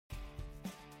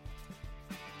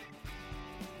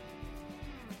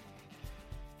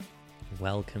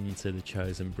welcome to the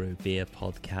Chosen Brew Beer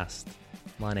podcast.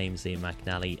 My name's Ian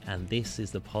McNally, and this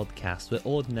is the podcast where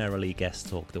ordinarily guests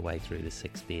talk the way through the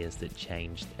 6 beers that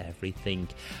changed everything.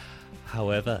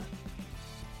 However,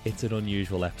 it's an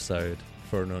unusual episode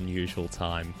for an unusual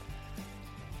time.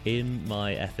 In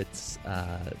my efforts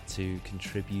to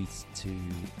contribute to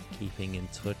keeping in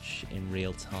touch in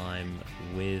real time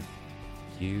with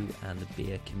you and the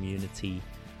beer community,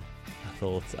 I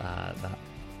thought that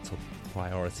took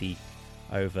priority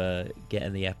over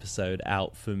getting the episode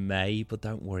out for May. But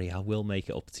don't worry, I will make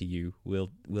it up to you. We'll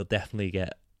definitely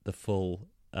get the full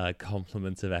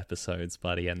complement of episodes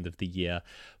by the end of the year.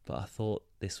 But I thought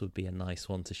this would be a nice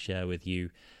one to share with you.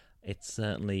 It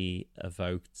certainly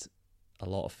evoked a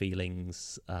lot of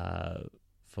feelings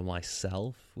for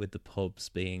myself with the pubs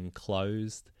being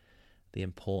closed, the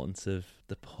importance of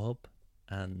the pub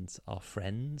and our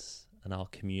friends and our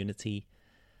community.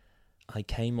 I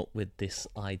came up with this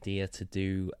idea to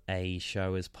do a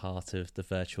show as part of the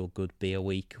virtual Good Beer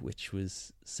Week, which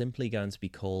was simply going to be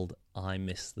called I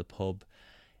Miss the Pub.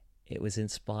 It was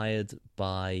inspired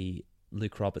by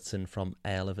Luke Robertson from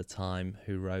Ale of a Time,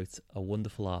 who wrote a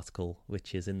wonderful article,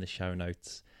 which is in the show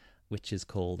notes, which is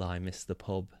called I Miss the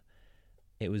Pub.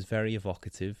 It was very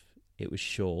evocative. It was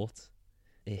short.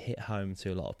 It hit home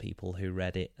to a lot of people who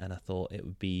read it, and I thought it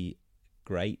would be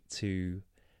great to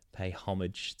pay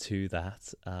homage to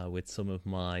that with some of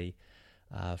my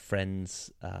friends.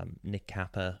 Nick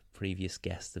Capper, previous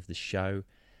guest of the show,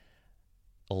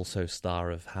 also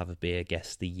star of Have a Beer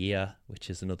Guest of the Year, which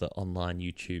is another online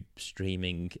YouTube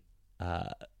streaming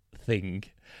thing.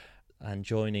 And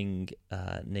joining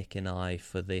Nick and I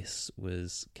for this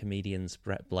was comedians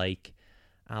Brett Blake,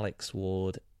 Alex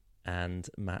Ward, and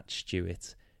Matt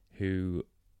Stewart, who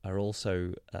are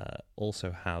also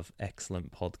have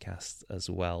excellent podcasts as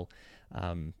well,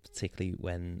 particularly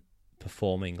when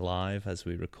performing live as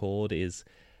we record is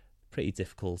pretty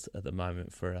difficult at the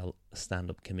moment for a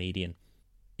stand-up comedian.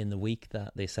 In the week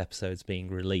that this episode's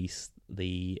being released,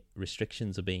 the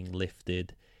restrictions are being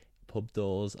lifted, pub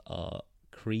doors are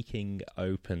creaking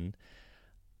open.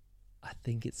 I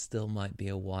think it still might be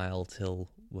a while till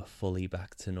we're fully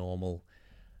back to normal,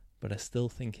 but I still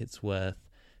think it's worth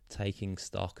taking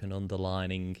stock and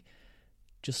underlining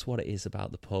just what it is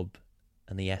about the pub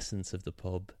and the essence of the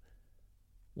pub.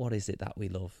 What is it that we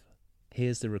love?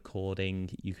 Here's the recording.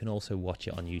 You can also watch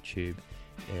it on YouTube,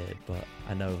 but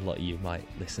I know a lot of you might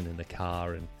listen in the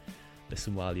car and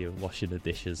listen while you're washing the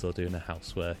dishes or doing the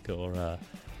housework or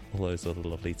all those other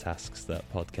lovely tasks that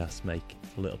podcasts make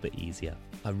a little bit easier.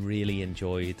 I really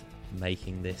enjoyed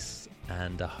making this,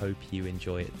 and I hope you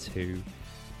enjoy it too.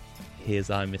 Here's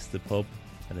I Miss the Pub,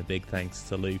 and a big thanks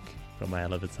to Luke from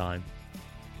Ale of a Time.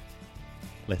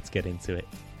 Let's get into it.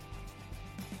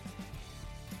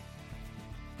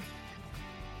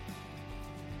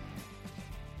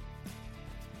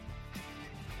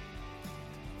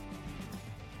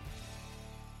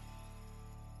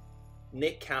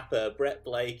 Nick Capper, Brett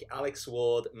Blake, Alex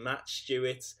Ward, Matt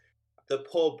Stewart. The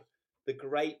pub, the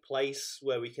great place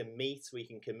where we can meet, we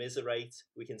can commiserate,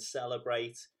 we can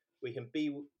celebrate, we can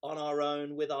be on our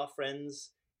own with our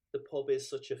friends. The pub is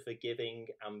such a forgiving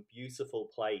and beautiful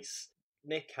place.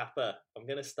 Nick Capper, I'm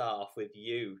going to start off with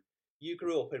you. You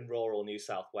grew up in rural New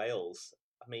South Wales.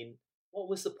 I mean, what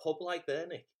was the pub like there,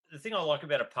 Nick? The thing I like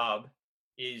about a pub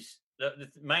is the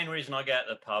main reason I go out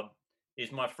to the pub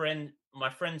is my friend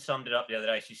summed it up the other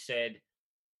day. She said,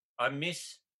 I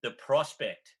miss the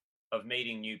prospect of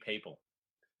meeting new people.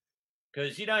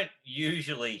 Because you don't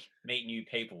usually meet new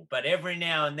people, but every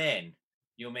now and then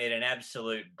you'll meet an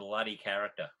absolute bloody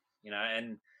character,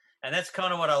 and that's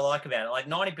kind of what I like about it. Like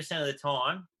 90% of the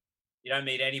time, you don't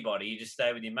meet anybody. You just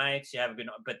stay with your mates, you have a good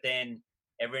night. But then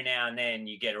every now and then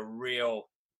you get a real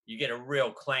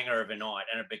clanger of a night,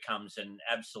 and it becomes an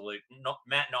absolute.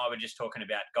 Matt and I were just talking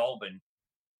about Goulburn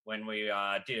when we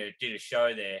did a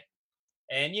show there,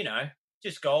 and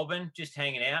just Goulburn, just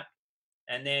hanging out.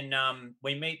 And then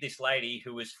we meet this lady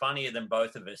who was funnier than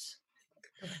both of us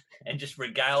and just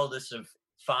regaled us of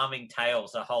farming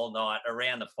tales the whole night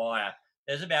around the fire.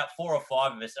 There's about 4 or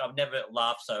 5 of us. I've never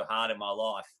laughed so hard in my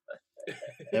life.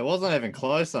 It wasn't even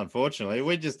close, unfortunately.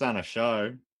 We'd just done a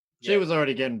show. She was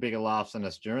already getting bigger laughs than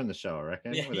us during the show, I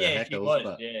reckon. Yeah, with her heckles, she was.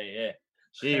 but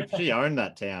Yeah. She owned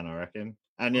that town, I reckon.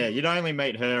 And yeah, you'd only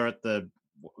meet her at the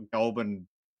Goulburn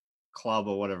Club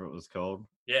or whatever it was called.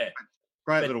 Yeah.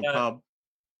 Great little pub.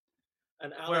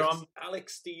 And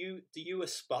Alex, do you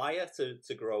aspire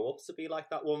to grow up to be like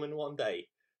that woman one day?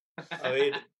 I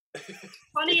mean,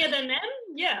 Funnier than them?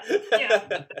 Yeah.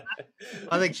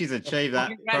 I think she's achieved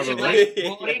that probably.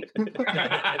 Congratulations,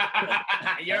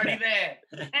 you're already there.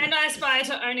 And I aspire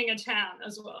to owning a town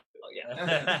as well.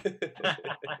 Yeah.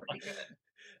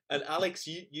 And Alex,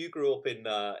 you grew up in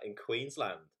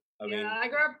Queensland. I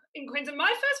grew up in Queensland.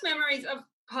 My first memories of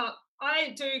pub,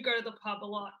 I do go to the pub a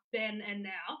lot then and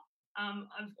now.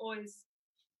 I've always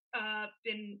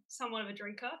been somewhat of a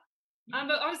drinker.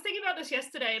 But I was thinking about this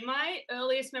yesterday. My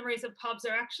earliest memories of pubs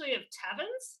are actually of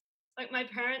taverns. Like my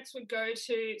parents would go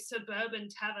to suburban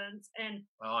taverns, and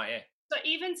so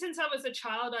even since I was a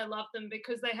child, I loved them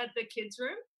because they had the kids'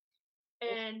 room.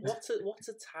 And what's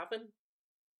a tavern?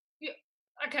 Yeah,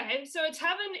 okay, so a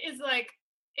tavern is like,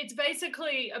 it's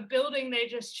basically a building they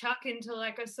just chuck into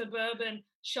like a suburban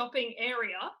shopping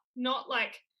area, not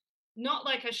like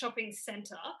a shopping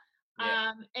centre.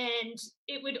 Yeah. And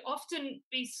it would often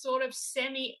be sort of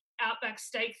semi-outback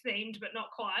steak themed, but not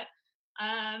quite.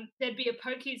 There'd be a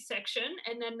pokies section,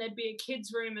 and then there'd be a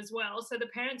kids' room as well. So the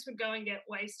parents would go and get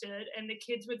wasted, and the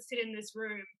kids would sit in this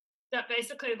room that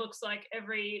basically looks like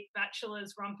every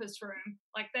bachelor's rumpus room.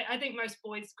 Like I think most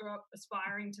boys grew up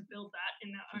aspiring to build that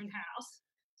in their own house.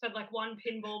 So like one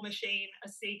pinball machine, a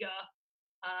Sega,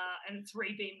 and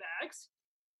 3 beanbags.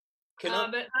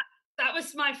 But that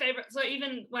was my favorite. So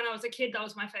even when I was a kid, that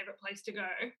was my favorite place to go.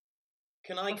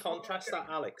 Can I contrast that,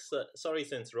 Alex? Sorry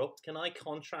to interrupt. Can I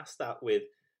contrast that with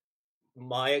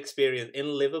my experience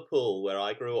in Liverpool, where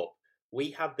I grew up?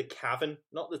 We had the cavern,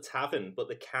 not the tavern, but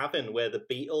the cavern where the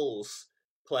Beatles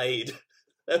played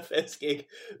their first gig.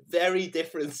 Very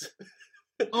different.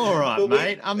 All right,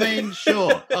 mate. I mean,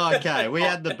 sure. Okay, we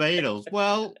had the Beatles.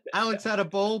 Well, Alex had a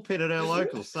ball pit at her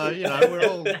local, so, you know, we're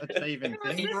all achieving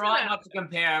things. You're right not to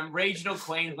compare them. Regional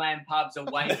Queensland pubs are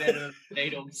way better than the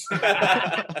Beatles.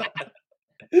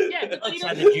 Yeah, the Let's Beatles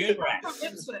have the June from Rats.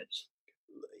 Ipswich.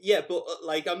 Yeah, but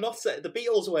like, I'm not saying the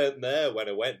Beatles weren't there when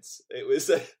I went. It was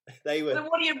they were. Then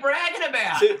what are you bragging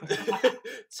about? Two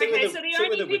Okay, of so the two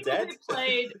only of them were people dead. who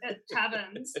played at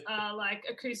taverns are like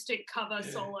acoustic cover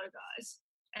solo guys,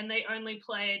 and they only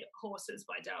played Horses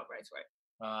by Dale Braithwaite.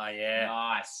 Oh, yeah.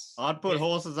 Nice. I'd put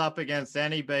Horses up against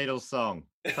any Beatles song,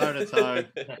 toe to toe.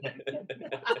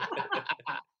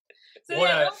 So What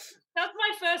yeah, a- that's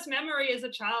my first memory as a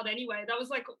child anyway. That was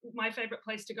like my favorite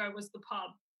place to go was the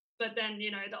pub. But then,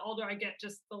 you know, the older I get,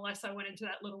 just the less I went into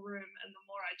that little room and the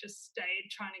more I just stayed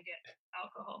trying to get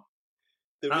alcohol.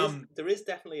 There is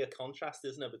definitely a contrast,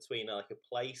 isn't there, between like a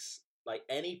place, like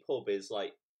any pub is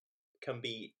like, can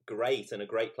be great and a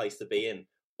great place to be in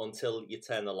until you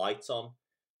turn the lights on.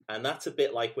 And that's a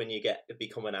bit like when you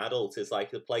become an adult. It's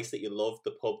like the place that you loved,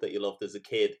 the pub that you loved as a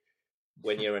kid.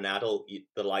 When you're an adult,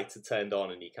 the lights are turned on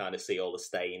and you kind of see all the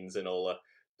stains and all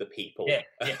the people,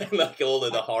 like all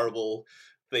of the horrible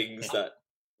things that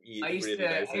you I used really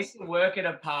to notice. work at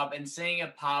a pub, and seeing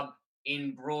a pub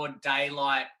in broad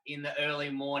daylight in the early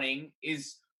morning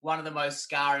is one of the most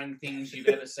scarring things you've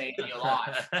ever seen in your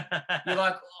life. You're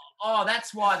like, oh,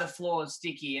 that's why the floor is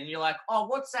sticky, and you're like, oh,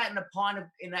 what's that in a pint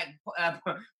in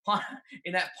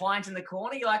that pint in the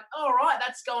corner? You're like, oh, right,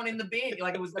 that's going in the bin.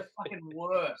 Like, it was the fucking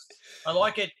worst. I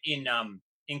like it in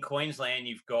Queensland.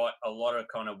 You've got a lot of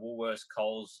kind of Woolworths,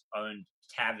 Coles owned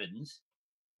taverns,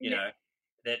 you know,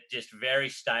 that just very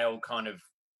stale kind of.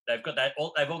 They've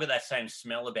all got that same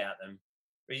smell about them.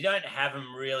 But you don't have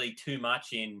them really too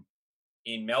much in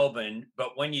Melbourne.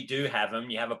 But when you do have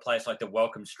them, you have a place like the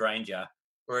Welcome Stranger,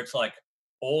 where it's like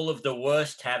all of the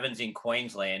worst taverns in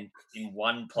Queensland in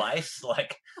one place,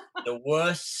 like the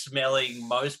worst smelling,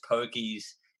 most pokies,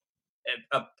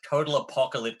 a total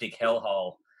apocalyptic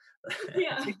hellhole.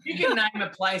 Yeah. If you can name a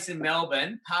place in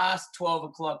Melbourne past 12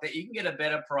 o'clock that you can get a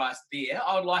better priced beer,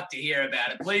 I would like to hear about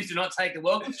it. Please do not take the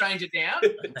Welcome Stranger down.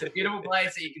 It's a beautiful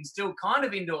place that you can still kind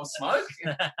of indoor smoke.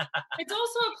 It's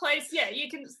also a place,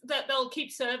 that they'll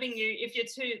keep serving you if you're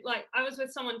too, like, I was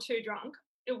with someone too drunk.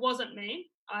 It wasn't me.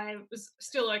 I was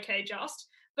still okay just.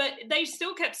 But they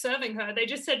still kept serving her. They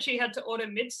just said she had to order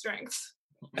mid-strengths.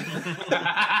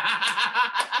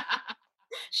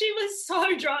 She was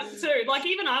so drunk too. Like,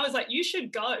 even I was like, you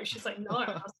should go. She's like, no.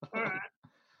 I was like,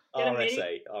 all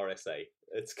right. RSA.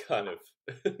 It's kind of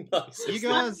nice. You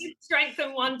guys, Strength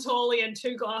and one tally and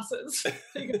 2 glasses.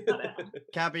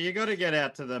 Cabby, you got to get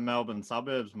out to the Melbourne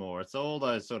suburbs more. It's all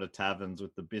those sort of taverns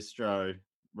with the bistro,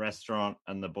 restaurant,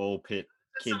 and the ball pit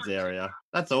kids area.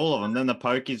 That's all of them. Then the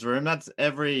pokies room. That's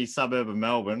every suburb of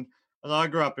Melbourne. I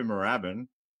grew up in Moorabbin,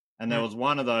 and there was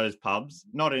one of those pubs,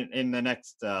 not in the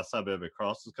next suburb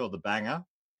across. It's called the Banger,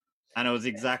 and it was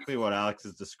exactly what Alex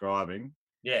is describing.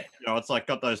 Yeah. You know, it's like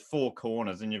got those 4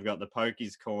 corners, and you've got the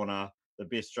pokies corner,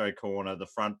 the bistro corner, the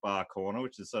front bar corner,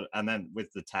 which is sort of, and then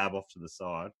with the tab off to the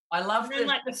side. I love And then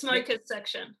like the smokers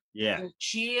section. Yeah, the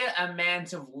sheer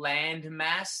amount of land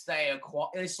mass they acquire.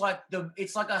 It's like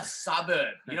a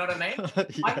suburb. You know what I mean? I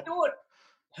yeah. thought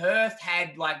Perth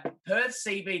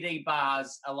CBD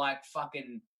bars are like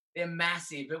fucking, they're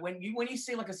massive. But when you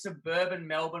see like a suburban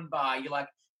Melbourne bar, you're like,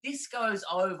 this goes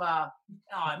over.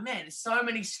 Oh man, there's so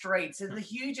many streets. They're the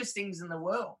hugest things in the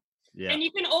world. Yeah. And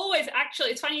you can always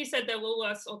actually, it's funny you said they're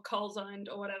Woolworths or Coles owned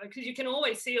or whatever, because you can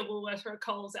always see a Woolworths or a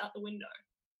Coles out the window.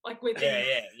 Like within,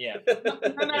 Yeah.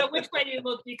 no matter which way you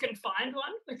look, you can find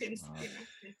one within.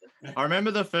 I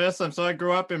remember the first time. So I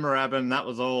grew up in Moorabbin. That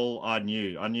was all I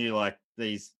knew. I knew like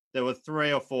there were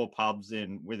 3 or 4 pubs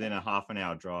within a half an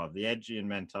hour drive. The Edgy in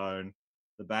Mentone,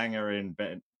 the Banger in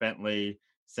Bentley,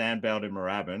 Sandbelt in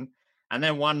Moorabbin. And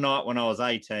then one night when I was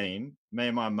 18, me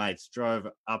and my mates drove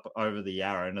up over the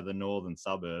Yarra into the northern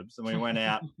suburbs, and we went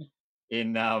out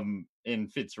in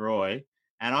Fitzroy.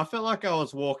 And I felt like I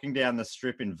was walking down the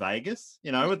strip in Vegas,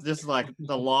 with just like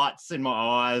the lights in my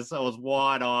eyes. I was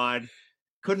wide-eyed,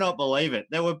 could not believe it.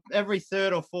 There were every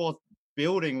third or fourth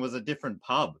building was a different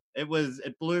pub.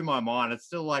 It blew my mind. It's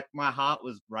still like my heart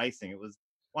was racing. It was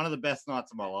one of the best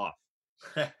nights of my life.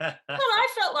 Well, I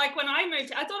felt like when I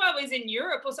moved, I thought I was in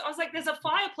Europe. I was like, there's a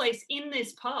fireplace in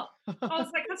this pub. I was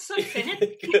like, that's so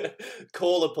fancy.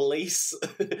 Call the police.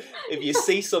 If you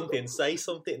see something, say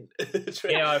something. It's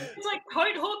like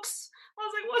coat hooks. I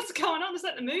was like, what's going on? Is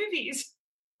that the movies?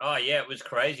 Oh, yeah, it was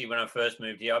crazy when I first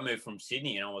moved here. I moved from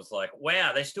Sydney and I was like,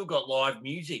 wow, they still got live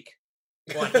music.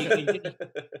 Like, you can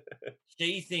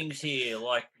see things here.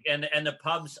 Like, and the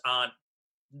pubs aren't,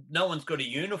 no one's got a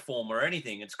uniform or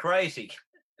anything. It's crazy.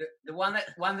 The one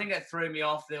thing that threw me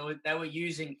off, they were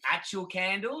using actual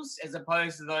candles as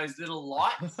opposed to those little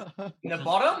lights in the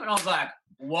bottom, and I was like,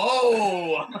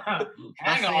 "Whoa,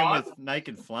 hang on!" With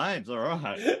naked flames, all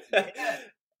right.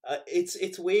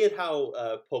 It's weird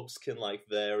how pubs can like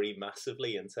vary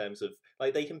massively in terms of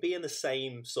like they can be in the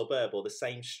same suburb or the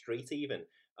same street even,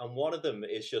 and one of them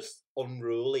is just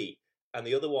unruly, and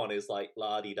the other one is like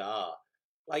la-di-da.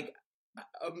 Like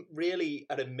I'm really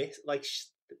at a miss. Like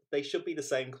they should be the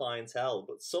same clientele,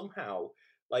 but somehow,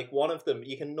 like one of them,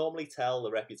 you can normally tell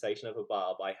the reputation of a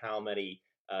bar by how many,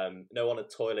 on a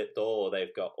toilet door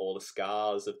they've got all the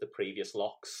scars of the previous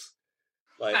locks.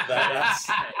 Like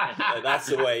that's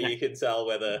the way you can tell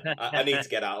whether I need to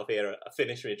get out of here. I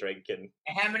finish my drink and.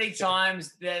 How many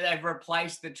times they've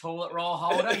replaced the toilet roll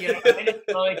holder? And it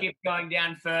slowly keeps going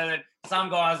down further. Some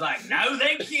guy's like, "No,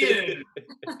 thank you."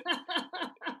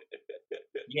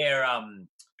 Yeah,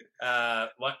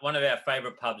 one of our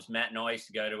favourite pubs, Matt and I used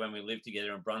to go to when we lived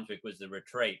together in Brunswick, was the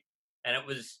Retreat, and it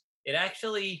was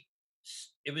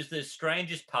the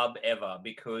strangest pub ever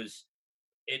because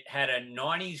it had a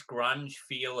 90s grunge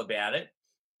feel about it.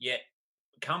 Yet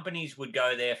companies would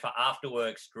go there for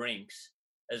afterworks drinks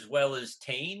as well as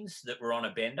teens that were on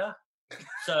a bender.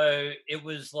 So it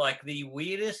was like the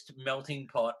weirdest melting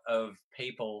pot of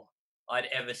people I'd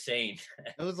ever seen.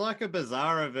 It was like a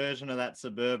bizarro version of that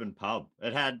suburban pub.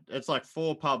 It's like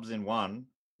 4 pubs in one.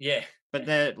 Yeah. But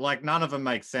they're like none of them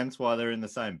make sense why they're in the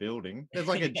same building. There's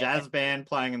like a jazz band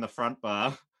playing in the front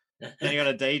bar. Then you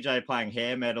got a DJ playing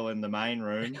hair metal in the main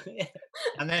room.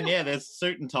 And then there's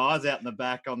suit and ties out in the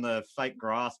back on the fake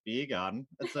grass beer garden.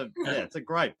 It's a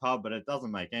great pub, but it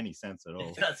doesn't make any sense at all.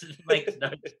 It doesn't make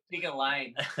no bigger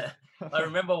lane. I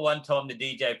remember one time the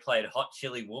DJ played Hot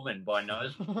Chili Woman by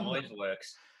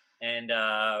Noiseworks, and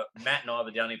Matt and I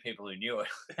were the only people who knew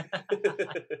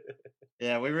it.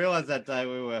 Yeah, we realised that day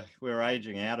we were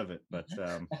aging out of it, but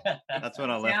that's when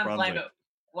I left Brunswick.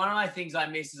 One of my things I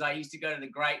miss is I used to go to the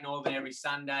Great Northern every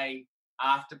Sunday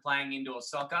after playing indoor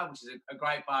soccer, which is a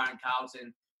great bar in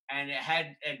Carlton, and it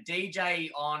had a DJ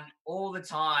on all the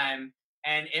time,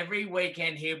 and every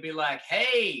weekend he'd be like,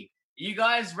 "Hey, you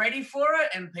guys ready for it?"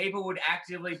 And people would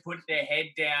actively put their head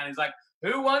down. He's like,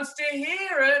 "Who wants to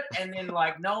hear it?" And then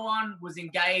like no one was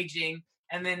engaging,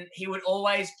 and then he would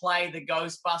always play the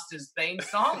Ghostbusters theme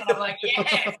song, and I'm like,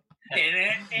 "Yeah."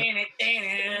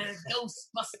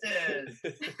 Ghostbusters.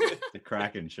 The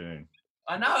cracking tune.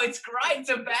 I know, it's great. It's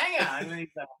a banger. Have any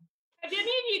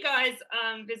of you guys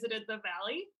visited the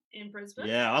Valley in Brisbane?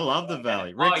 Yeah, I love the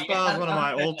Valley. Rick's Bar is one of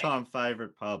my all-time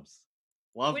favourite pubs.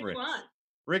 Love Which Rick's. one?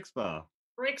 Rick's Bar.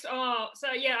 Rick's. Oh,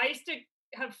 so yeah, I used to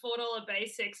have $4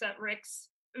 basics at Rick's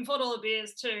and $4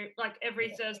 beers too, like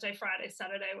every Thursday, Friday,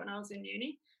 Saturday when I was in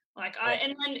uni.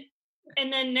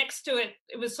 And then next to it,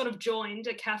 it was sort of joined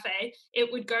a cafe.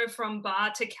 It would go from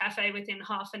bar to cafe within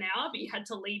half an hour, but you had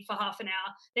to leave for half an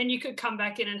hour. Then you could come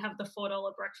back in and have the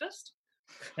 $4 breakfast.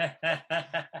 I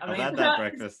I've mean, had that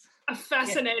breakfast. A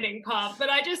fascinating pub, but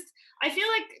I feel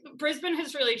like Brisbane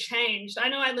has really changed. I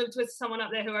know I lived with someone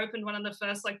up there who opened one of the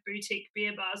first like boutique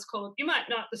beer bars called, you might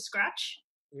know the Scratch.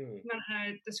 You might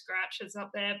know the Scratch is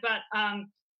up there, but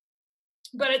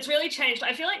it's really changed.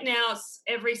 I feel like now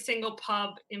every single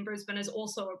pub in Brisbane is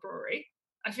also a brewery.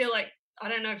 I feel like, I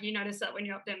don't know if you noticed that when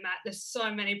you're up there, Matt, there's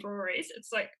so many breweries.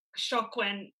 It's like a shock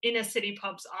when inner city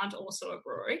pubs aren't also a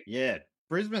brewery. Yeah,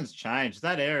 Brisbane's changed.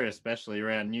 That area, especially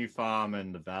around New Farm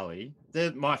and the Valley.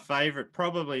 They're my favourite,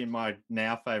 probably my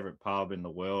now favourite pub in the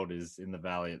world is in the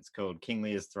Valley. It's called King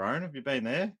Lear's Throne. Have you been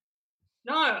there?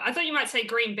 No, I thought you might say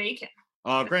Green Beacon.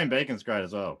 Oh, Green Beacon's great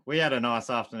as well. We had a nice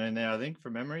afternoon there, I think,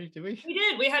 from memory, did we? We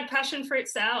did. We had passion fruit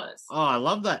sours. Oh, I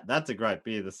love that. That's a great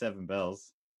beer, the Seven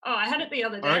Bells. Oh, I had it the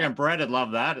other day. I reckon Brett would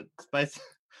love that. It's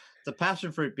a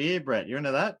passion fruit beer, Brett. You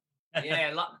into that?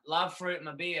 yeah, love fruit in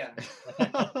my beer. But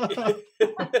I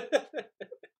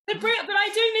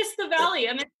do miss the Valley.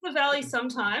 I miss the Valley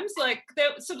sometimes. Like,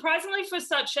 surprisingly for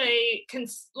such a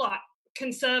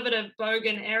conservative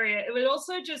bogan area, it was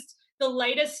also just the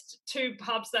latest two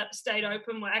pubs that stayed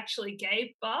open were actually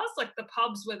gay bars. Like, the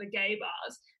pubs were the gay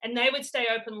bars, and they would stay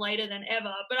open later than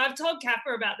ever. But I've told Kappa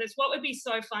about this. What would be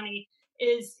so funny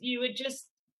is you would just,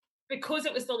 because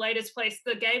it was the latest place,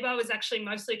 the gay bar was actually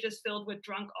mostly just filled with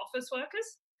drunk office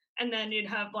workers. And then you'd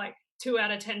have like 2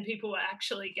 out of 10 people were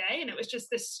actually gay. And it was just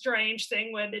this strange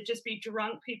thing where there'd just be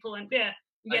drunk people. And yeah,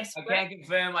 yes. I can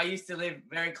confirm I used to live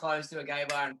very close to a gay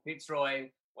bar in Fitzroy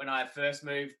when I first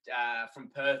moved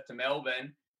from Perth to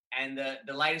Melbourne. And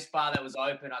the latest bar that was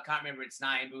open, I can't remember its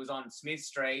name, but it was on Smith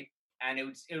Street. And it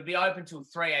would be open till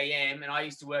 3 a.m. And I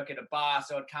used to work at a bar.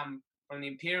 So I'd come from the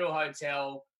Imperial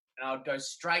Hotel and I would go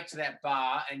straight to that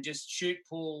bar and just shoot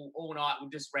pool all night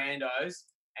with just randos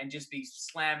and just be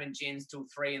slamming gins till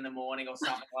 3 a.m. or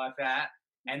something like that.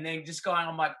 And then just going,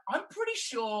 I'm like, I'm pretty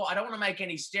sure, I don't want to make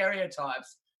any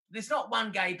stereotypes. There's not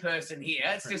one gay person here.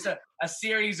 It's just a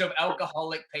series of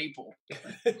alcoholic people.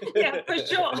 Yeah, for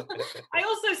sure. I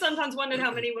also sometimes wondered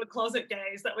how many were closet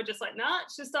gays that were just like, nah,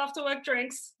 it's just after work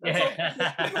drinks. That's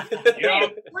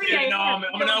I'm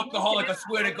an alcoholic, I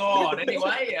swear to God.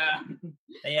 Anyway,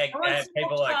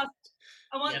 people like...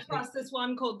 I once passed this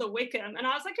one called the Wickham, and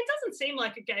I was like, it doesn't seem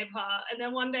like a gay bar. And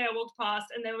then one day I walked past,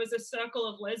 and there was a circle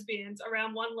of lesbians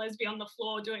around one lesbian on the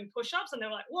floor doing push-ups, and they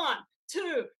were like, 1,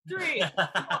 2, 3, 4.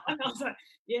 And I was like,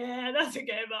 yeah, that's a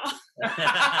gay bar.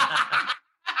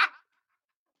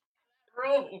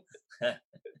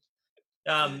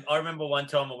 I remember one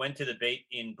time I went to the beat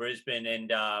in Brisbane, and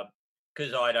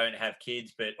because I don't have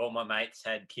kids, but all my mates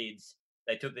had kids,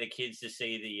 they took their kids to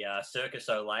see the Circus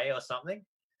Olay or something.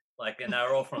 And they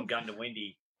were all from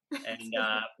Gundawindi. And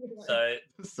so...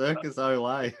 Circus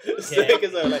Olay.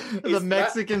 Circus Olay. The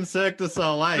Mexican Cirque du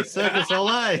Soleil. Circus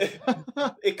Olay.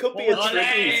 It could be a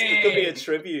tribute. It could be a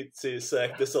tribute to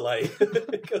Cirque du Soleil.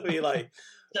 It could be like...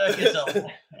 Circus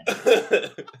Olay.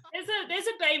 There's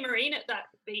a Bay Marine at that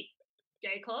beat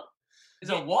gay club.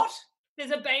 There's a what?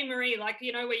 There's a Bay Marie,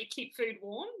 where you keep food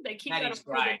warm. They keep that. That is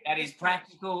great. That is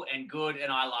practical and good,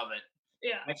 and I love it.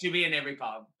 Yeah. That should be in every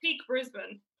pub. Peak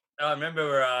Brisbane. I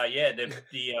remember,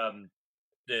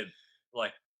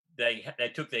 they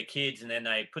took their kids and then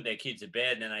they put their kids to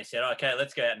bed and then they said, okay,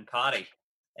 let's go out and party.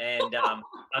 And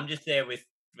I'm just there with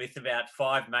about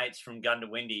 5 mates from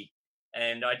Gundawindi,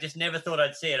 and I just never thought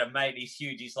I'd see it. A mate, he's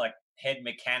huge. He's like head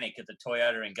mechanic at the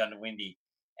Toyota in Gundawindi,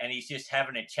 and he's just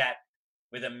having a chat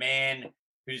with a man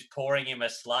who's pouring him a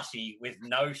slushy with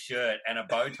no shirt and a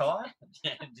bow tie,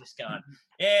 just going,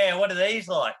 yeah, what are these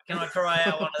like? Can I try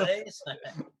out one of these?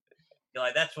 You're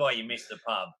like, that's why you miss the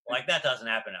pub. Like, that doesn't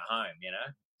happen at home, you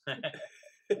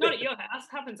know? Not at your house.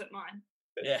 Happens at mine.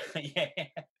 Yeah.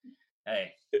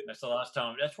 Hey, that's the last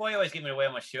time. That's why you always get me to wear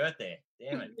my shirt there.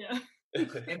 Damn it. Yeah.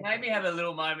 It made me have a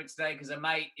little moment today because a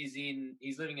mate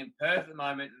he's living in Perth at the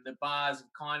moment, and the bars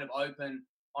have kind of open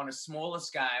on a smaller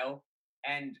scale.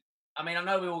 And I mean, I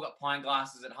know we all got pint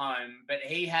glasses at home, but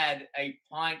he had a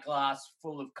pint glass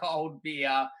full of cold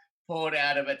beer poured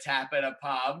out of a tap at a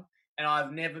pub. And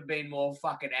I've never been more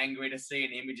fucking angry to see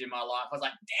an image in my life. I was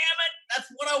like, damn it,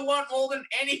 that's what I want more than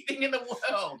anything in the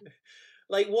world.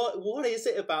 Like, what is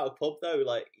it about a pub, though?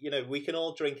 Like, we can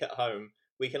all drink at home.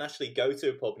 We can actually go to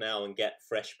a pub now and get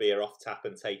fresh beer off tap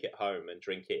and take it home and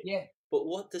drink it. Yeah. But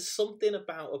there's something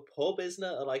about a pub, isn't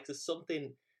it? Like, there's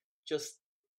something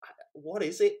what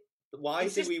is it? Why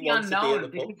do we want to be in the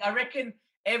pub? I reckon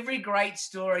every great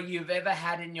story you've ever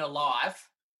had in your life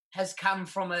has come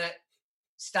from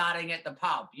starting at the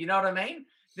pub. You know what I mean?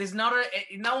 There's no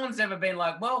one's ever been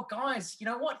like, well, guys, you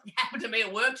know what happened to me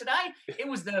at work today? It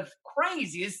was the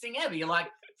craziest thing ever. You're like,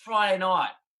 Friday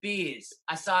night, beers.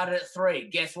 I started at 3.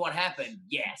 Guess what happened?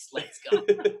 Yes, let's go.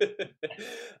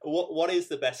 What is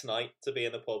the best night to be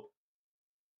in the pub?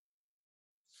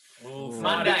 Ooh,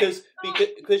 Monday.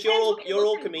 Because you're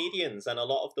all comedians, and a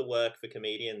lot of the work for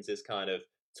comedians is kind of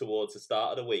towards the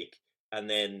start of the week, and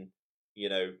then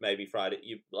maybe Friday.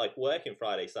 You like working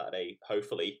Friday, Saturday.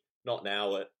 Hopefully, not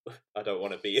now. I don't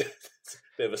want to be a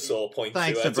bit of a sore point.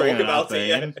 Thanks to for bringing talk it up, about it.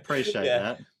 Ian. Appreciate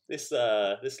that. This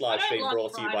live stream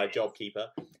brought to you by JobKeeper.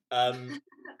 I don't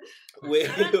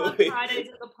love Fridays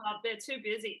at the pub. They're too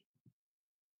busy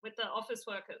with the office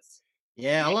workers.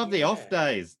 Yeah, I love the off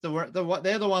days. They're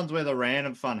the ones where the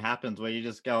random fun happens, where you're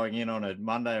just going in on a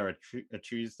Monday or a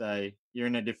Tuesday. You're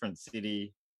in a different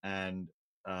city, and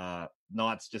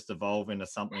nights just evolve into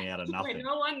something out of nothing. Where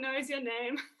no one knows your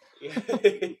name. Do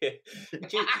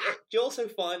you also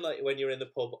find, like, when you're in the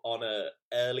pub on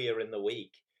earlier in the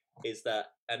week, is that,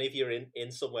 and if you're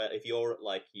in somewhere, if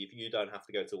you don't have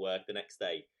to go to work the next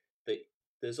day, that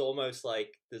there's almost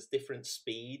like there's different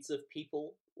speeds of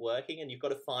people working, and you've got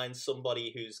to find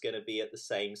somebody who's going to be at the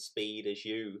same speed as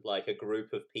you, like a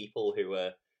group of people who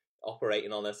are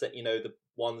operating on the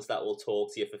ones that will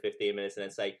talk to you for 15 minutes and then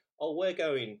say, oh, we're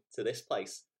going to this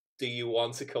place, do you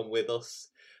want to come with us?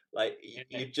 Like,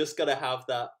 you've just got to have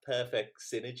that perfect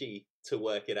synergy to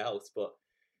work it out. But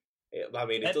I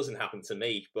mean, it doesn't happen to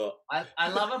me, but I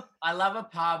love a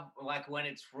pub, like, when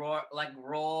it's raw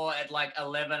at like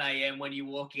 11 a.m. when you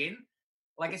walk in,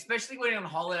 like, especially when you're on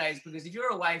holidays, because if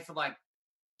you're away for like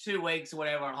 2 weeks or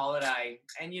whatever on holiday,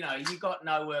 and you got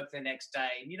no work the next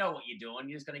day, and you know what you're doing,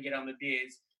 you're just going to get on the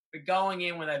beers. But going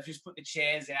in when they've just put the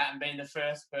chairs out and being the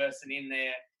first person in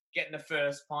there, getting the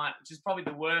first pint, which is probably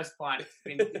the worst pint, it's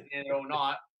been sitting there all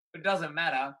night, but it doesn't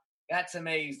matter. That to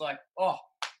me is like, oh,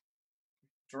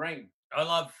 dream. I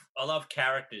love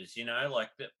characters, like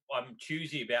I'm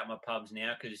choosy about my pubs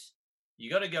now, because you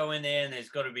got to go in there and there's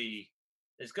got to be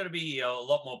a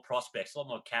lot more prospects, a lot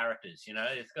more characters.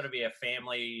 It's got to be a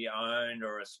family owned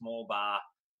or a small bar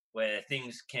where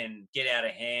things can get out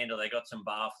of hand, or they got some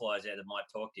bar flies there that might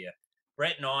talk to you.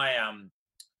 Brett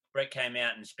came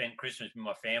out and spent Christmas with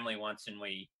my family once, and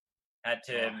we had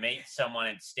to meet someone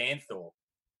in Stanthorpe.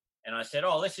 And I said,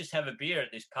 oh, let's just have a beer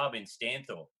at this pub in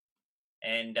Stanthorpe.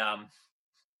 And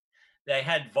they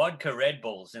had vodka Red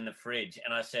Bulls in the fridge.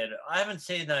 And I said, I haven't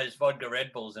seen those vodka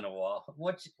Red Bulls in a while.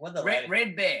 What the Red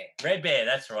Bear. Red Bear,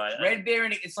 that's right. Red Bear,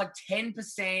 and it's like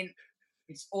 10%.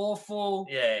 It's awful.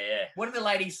 Yeah. What did the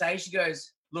lady say? She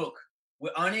goes, look,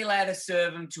 we're only allowed to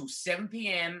serve them till 7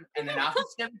 p.m. And then after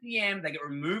 7 p.m., they get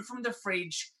removed from the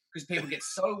fridge because people get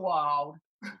so wild.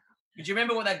 Did you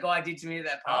remember what that guy did to me at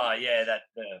that pub? Oh, yeah.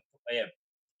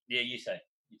 Yeah, you say.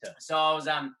 So I was,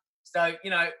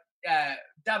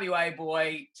 WA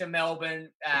boy to Melbourne,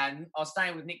 and I was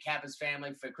staying with Nick Capper's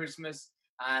family for Christmas,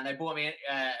 and they bought me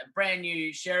a brand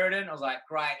new Sheridan. I was like,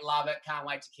 great, love it, can't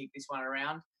wait to kick this one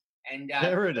around. And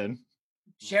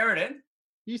Sheridan?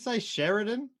 You say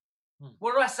Sheridan?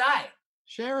 What did I say?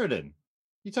 Sheridan.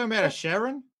 You talking about a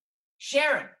Sharon?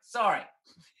 Sharon, sorry.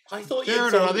 I thought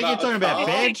Sheridan, I think you're talking about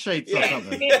bed sheets or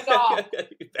something.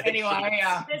 Anyway,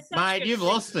 mate, you've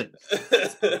lost it.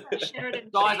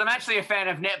 Guys, I'm actually a fan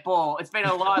of netball. It's been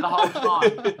a lie the whole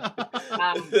time.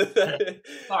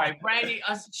 Sorry, Brandy.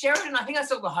 Sheridan, I think I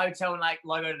saw the hotel and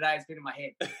logo today. It's been in my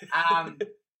head.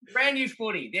 Brand new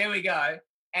footy. There we go.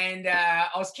 And I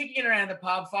was kicking it around the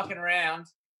pub, fucking around,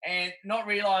 and not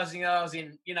realising I was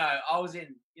in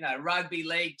rugby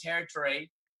league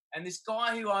territory. And this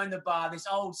guy who owned the bar, this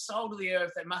old soul of the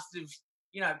earth that must have,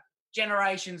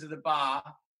 generations of the bar,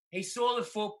 he saw the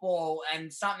football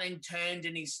and something turned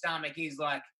in his stomach. He's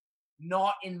like,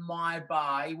 not in my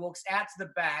bar. He walks out to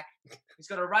the back. He's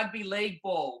got a rugby league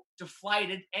ball,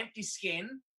 deflated, empty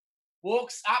skin,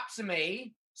 walks up to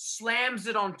me, slams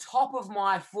it on top of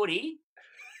my footy,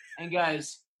 and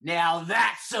goes, now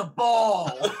that's a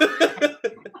ball.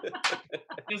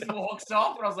 Just walks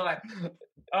off, and I was like,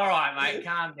 all right, mate,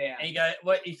 calm down. And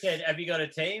he said, have you got a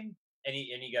team? And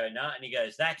you go, no. And he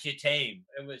goes, that's your team.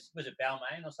 It was it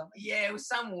Balmain or something? Yeah, it was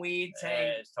some weird team.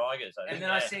 Yeah, it's Tigers, I think. And then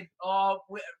I said,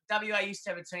 WA used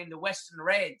to have a team, the Western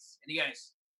Reds. And he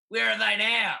goes, where are they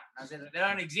now? I said, they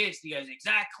don't exist. He goes,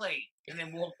 exactly. And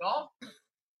then walked off.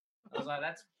 I was like,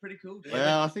 that's pretty cool, dude.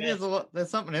 Well, I think there's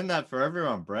something in that for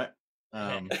everyone, Brett.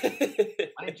 I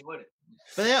enjoyed it.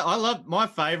 But yeah, I love my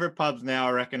favourite pubs now,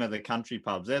 I reckon, are the country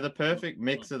pubs. They're the perfect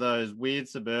mix of those weird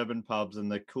suburban pubs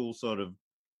and the cool sort of,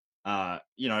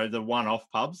 the one-off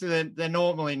pubs. They're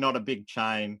normally not a big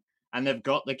chain, and they've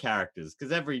got the characters,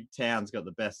 because every town's got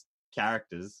the best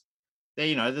characters.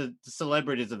 They're, the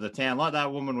celebrities of the town, like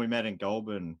that woman we met in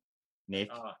Goulburn, Nick.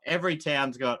 Oh. Every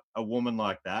town's got a woman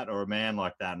like that or a man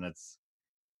like that, and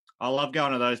I love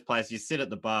going to those places. You sit at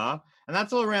the bar, and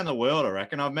that's all around the world, I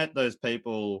reckon. I've met those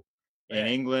people in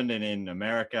England and in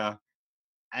America,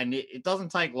 and it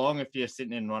doesn't take long if you're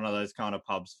sitting in one of those kind of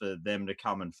pubs for them to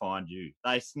come and find you.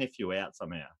 They sniff you out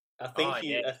somehow. I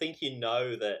think you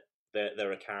know that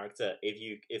they're a character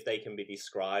if they can be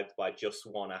described by just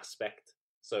one aspect.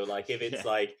 So like if it's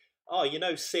like, oh, you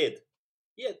know Sid,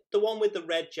 yeah, the one with the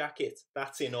red jacket,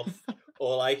 that's enough.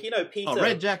 Or like, you know, Peter. Oh,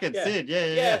 red jacket, Sid,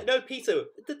 yeah. No, Peter,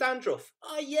 the dandruff.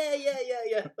 Oh,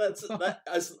 yeah. That's that.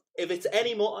 As if it's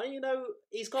any more, you know,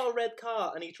 he's got a red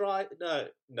car and he drives.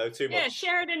 No, too much. Yeah,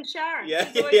 Sheridan Sharon.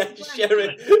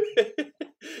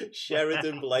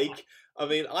 Sheridan Blake. I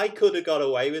mean, I could have got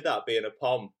away with that being a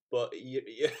pom, but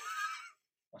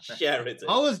Sheridan.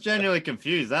 I was genuinely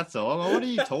confused. That's all. What are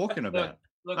you talking about?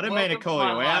 Look, I didn't mean to call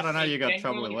you out. I know you got genuinely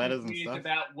trouble with letters and confused stuff.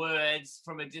 about words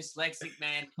from a dyslexic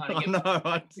man.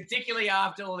 Particularly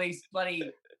after all these bloody.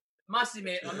 Must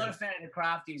admit, I'm not a fan of the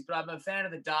crafties, but I'm a fan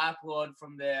of the Dark Lord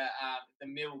from the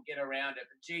mill. Get around it,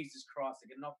 but Jesus Christ, I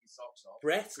can knock your socks off.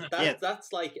 Brett,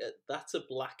 that's a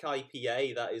black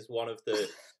IPA. That is one of the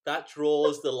that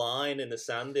draws the line in the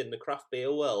sand in the craft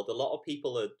beer world. A lot of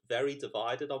people are very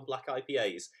divided on black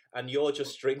IPAs, and you're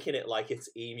just drinking it like it's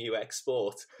Emu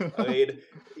Export. I mean,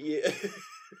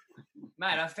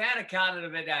 Mate, I found a carton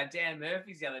of it Dan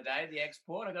Murphy's the other day, the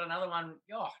export. I got another one.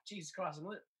 Oh, Jesus Christ, I'm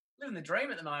living the dream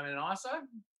at the moment in ISO.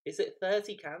 Is it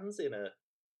 30 cans in a...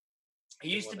 It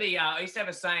used to be, I used to have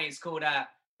a saying, it's called,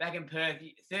 back in Perth,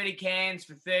 30 cans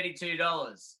for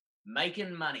 $32.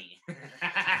 Making money.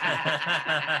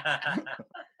 I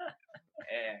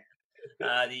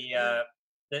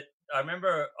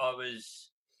remember I was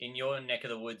in your neck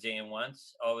of the woods, Ian,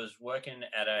 once. I was working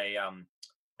at a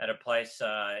place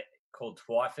called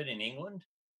Twyford in England,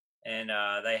 and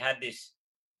they had this.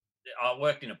 I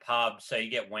worked in a pub, so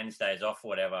you get Wednesdays off or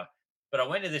whatever. But I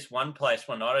went to this one place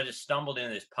one night. I just stumbled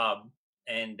into this pub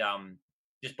and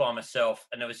just by myself,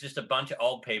 and there was just a bunch of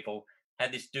old people.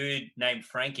 Had this dude named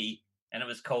Frankie, and it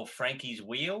was called Frankie's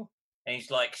Wheel. And he's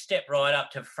like, step right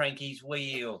up to Frankie's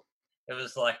Wheel. It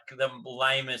was like the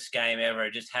lamest game ever.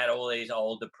 It just had all these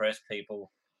old depressed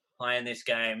people playing this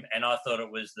game, and I thought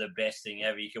it was the best thing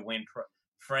ever. You could win.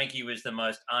 Frankie was the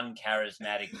most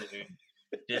uncharismatic dude.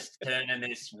 Just turning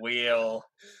this wheel,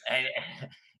 and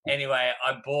anyway,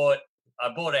 I bought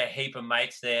a heap of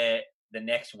mates there the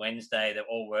next Wednesday that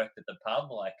all worked at the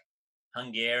pub, like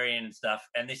Hungarian and stuff.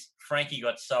 And this Frankie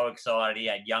got so excited; he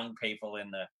had young people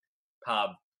in the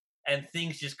pub, and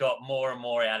things just got more and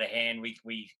more out of hand.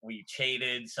 We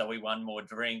cheated, so we won more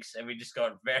drinks, and we just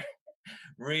got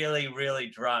really, really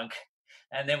drunk.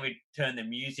 And then we turned the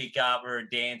music up. We were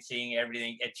dancing,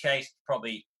 everything. It chased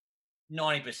probably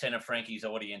 90% of Frankie's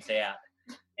audience out.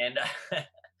 And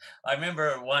I remember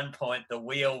at one point the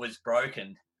wheel was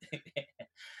broken.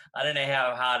 I don't know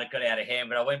how hard it got out of hand,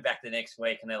 but I went back the next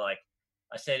week and they're like,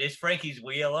 I said, is Frankie's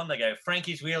wheel on? They go,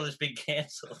 Frankie's wheel has been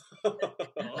cancelled.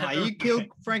 You killed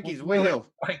Frankie's wheel.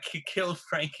 I killed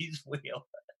Frankie's wheel.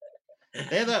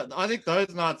 I think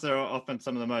those nights are often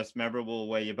some of the most memorable,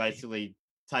 where you basically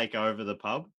take over the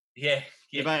pub. Yeah.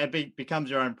 It becomes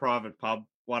your own private pub.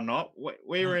 One night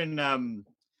we were in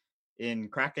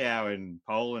Krakow in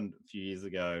Poland a few years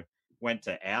ago. Went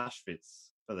to Auschwitz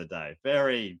for the day.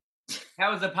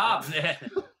 How was the pub?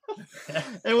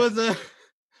 It was a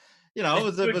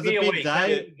big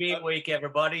day. Big week,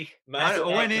 everybody. Matt,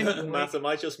 I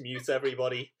might just mute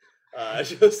everybody.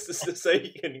 Just so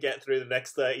you can get through the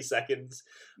next 30 seconds.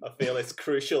 I feel it's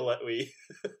crucial that we...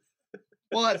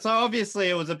 Well, so obviously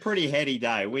it was a pretty heady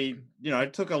day. We,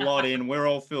 took a lot in. We're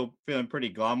all feeling pretty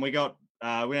glum. We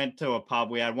went to a pub.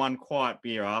 We had one quiet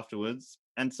beer afterwards,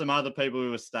 and some other people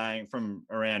who were staying from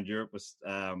around Europe was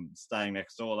staying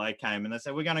next door. They came and they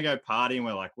said, we're going to go party. And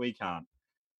we're like, we can't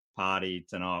party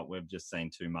tonight. We've just seen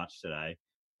too much today.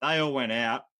 They all went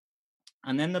out.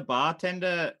 And then the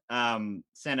bartender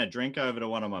sent a drink over to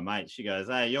one of my mates. She goes,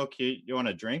 hey, you're cute. You want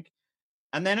a drink?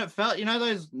 And then it felt,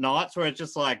 those nights where it's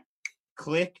just like,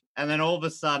 click, and then all of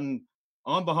a sudden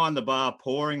I'm behind the bar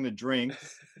pouring the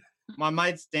drinks. My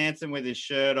mate's dancing with his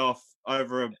shirt off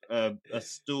over a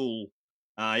stool.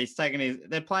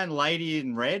 They're playing Lady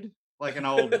in Red, like an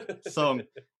old song.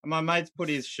 And my mate's put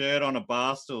his shirt on a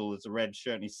bar stool. It's a red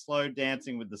shirt, and he's slow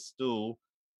dancing with the stool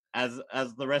as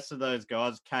the rest of those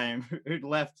guys came who'd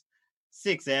left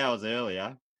 6 hours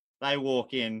earlier. They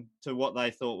walk in to what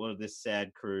they thought was this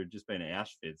sad crew just been at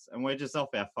Auschwitz, and we're just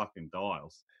off our fucking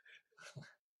dials.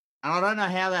 And I don't know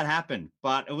how that happened,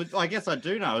 but it was, I guess I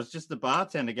do know, it was just the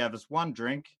bartender gave us one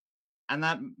drink, and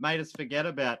that made us forget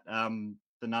about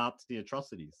the Nazi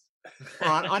atrocities. All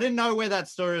right, I didn't know where that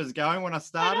story was going when I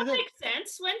started that it. makes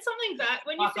sense. When something bad,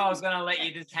 when you Fuck, I was going to let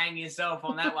you just hang yourself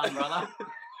on that one, brother.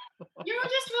 you were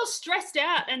just real stressed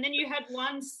out, and then you had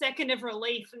 1 second of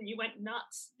relief, and you went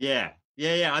nuts. Yeah.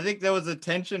 I think there was a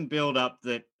tension build up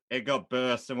that it got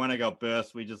burst, and when it got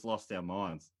burst, we just lost our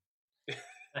minds.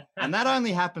 And that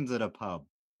only happens at a pub.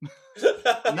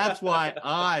 And that's why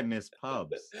I miss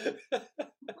pubs. You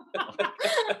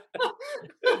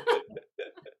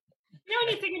know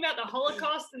when you're thinking about the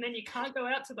Holocaust and then you can't go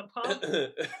out to the pub?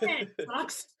 Man, it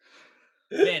sucks.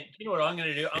 Man, you know what I'm going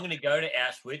to do? I'm going to go to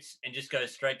Auschwitz and just go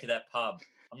straight to that pub.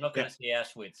 I'm not going to see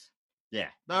Auschwitz. Yeah,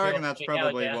 I reckon that's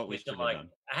probably what we Auschwitz, should I'm have like, done.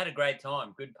 I had a great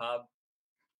time. Good pub.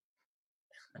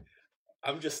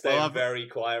 I'm just staying very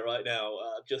quiet right now.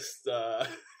 I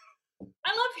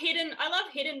love hidden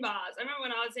bars. I remember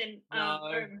when I was in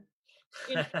Rome.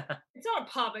 It's not a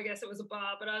pub, I guess it was a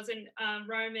bar, but I was in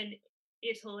Rome in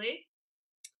Italy.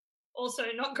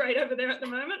 Also not great over there at the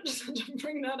moment, just to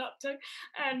bring that up too.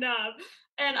 And I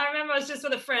remember I was just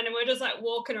with a friend and we were just like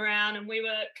walking around and we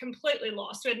were completely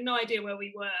lost. We had no idea where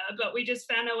we were, but we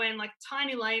just found our way in like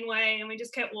tiny laneway and we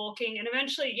just kept walking. And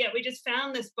eventually, we just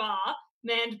found this bar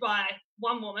manned by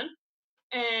one woman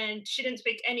and she didn't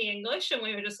speak any English. And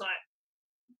we were just like,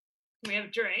 can we have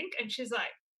a drink? And she's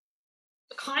like,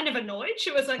 kind of annoyed.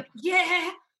 She was like,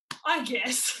 yeah, I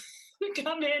guess.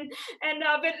 Come in. And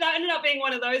but that ended up being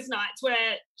one of those nights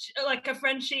where like a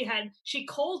friend she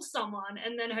called someone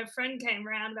and then her friend came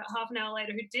around about half an hour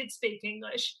later who did speak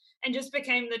English and just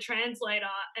became the translator.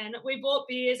 And we bought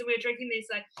beers and we were drinking these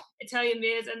like Italian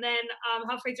beers, and then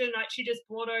halfway through the night she just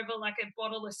brought over like a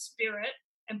bottle of spirit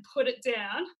and put it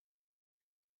down,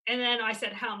 and then I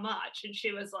said, how much? And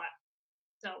she was like,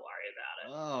 don't worry about it.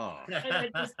 Oh. And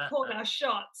then just poured our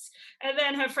shots. And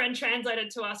then her friend translated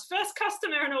to us, first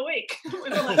customer in a week. We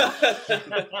were like, but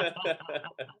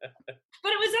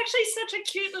it was actually such a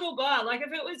cute little bar. Like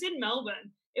if it was in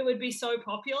Melbourne, it would be so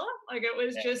popular. Like it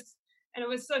was just, and it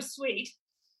was so sweet.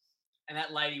 And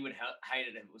that lady would hate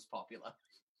it if it was popular.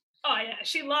 Oh yeah,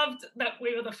 she loved that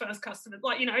we were the first customer.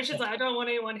 Like, she's like, I don't want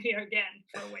anyone here again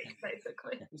for a week,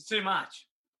 basically. It's too much.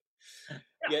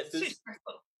 Yeah,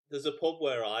 there's a pub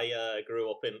where I grew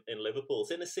up in Liverpool.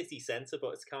 It's in a city centre,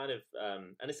 but it's kind of,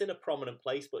 and it's in a prominent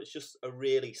place, but it's just a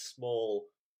really small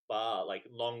bar, like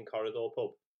long corridor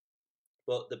pub.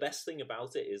 But the best thing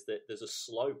about it is that there's a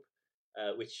slope,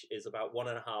 which is about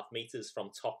 1.5 meters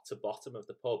from top to bottom of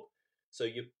the pub. So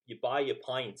you buy your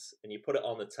pint and you put it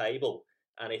on the table,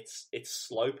 and it's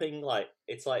sloping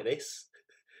it's like this,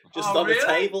 just on the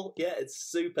table. Yeah, it's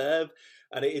superb.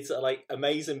 And it's like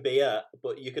amazing beer,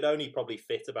 but you could only probably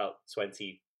fit about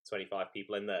 20, 25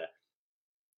 people in there.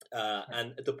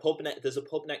 And the pub there's a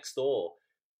pub next door,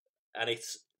 and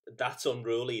that's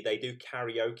unruly. They do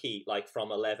karaoke like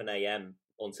from 11 a.m.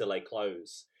 until they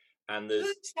close. And there's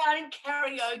who's starting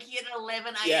karaoke at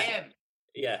 11 a.m.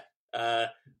 Yeah.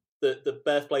 The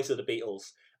birthplace of the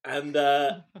Beatles. And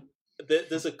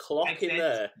there's a clock in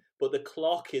there, but the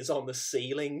clock is on the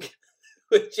ceiling,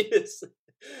 which is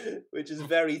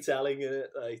very telling. In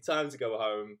it, time to go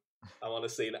home. I want to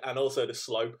see it, and also the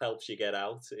slope helps you get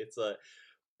out. It's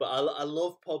but I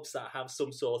love pubs that have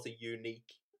some sort of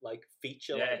unique like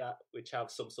feature like that, which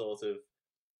have some sort of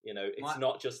it's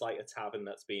not just like a tavern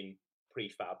that's been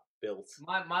prefab built.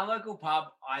 My local pub,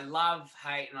 I love,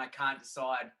 hate, and I can't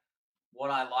decide what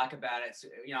I like about it. So,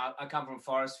 I come from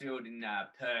Forestfield in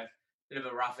Perth, bit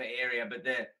of a rougher area, but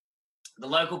the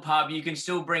local pub, you can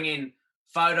still bring in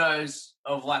photos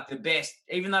of like the best,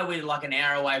 even though we're like an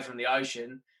hour away from the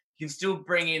ocean, you can still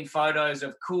bring in photos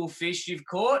of cool fish you've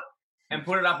caught and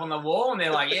put it up on the wall, and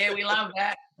they're like, yeah, we love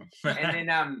that. And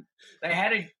then they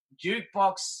had a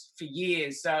jukebox for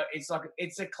years, so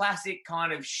it's a classic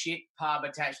kind of shit pub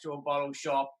attached to a bottle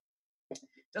shop.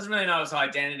 Doesn't really know its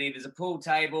identity. There's a pool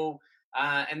table,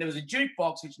 and there was a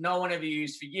jukebox which no one ever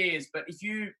used for years, but if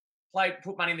you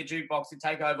put money in the jukebox to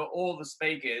take over all the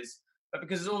speakers, but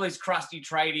because there's all these crusty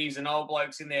tradies and old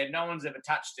blokes in there, no one's ever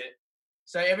touched it.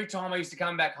 So every time I used to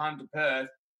come back home to Perth,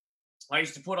 I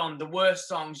used to put on the worst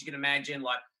songs you can imagine,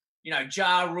 like,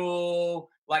 Ja Rule,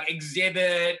 like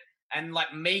Exhibit, and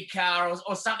like Mika,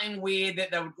 or something weird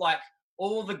that they would like,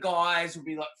 all the guys would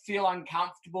be like, feel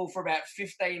uncomfortable for about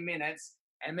 15 minutes.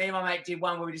 And me and my mate did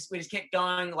one where we just kept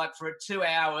going like for 2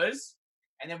 hours.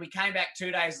 And then we came back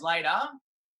 2 days later,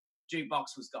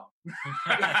 jukebox was gone.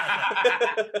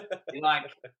 You're like,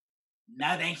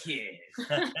 no, thank you.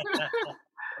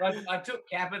 I took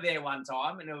Kappa there one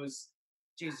time, and it was,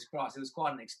 Jesus Christ, it was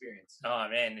quite an experience. Oh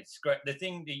man, it's great. The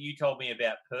thing that you told me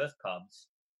about Perth pubs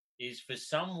is, for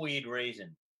some weird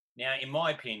reason, now in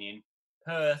my opinion,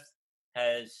 Perth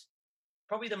has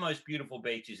probably the most beautiful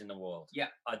beaches in the world. Yeah.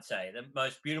 I'd say the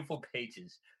most beautiful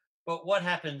beaches. But what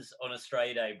happens on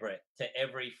Australia Day, Brett, to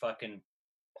every fucking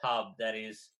pub that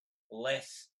is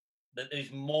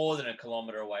more than a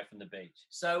kilometre away from the beach?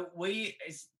 So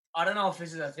I don't know if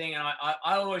this is a thing, and I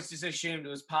always just assumed it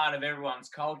was part of everyone's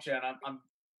culture, and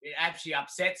it actually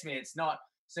upsets me. It's not.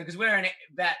 So because we're in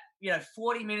about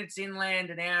 40 minutes inland,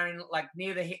 an hour in, like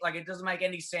near the like it doesn't make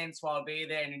any sense while we're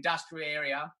there in an industrial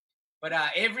area. But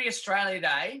every Australia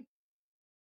Day,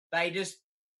 they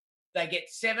get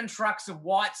 7 trucks of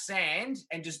white sand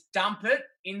and just dump it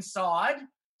inside.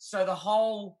 So the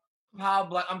whole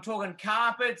pub, like I'm talking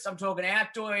carpets, I'm talking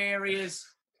outdoor areas,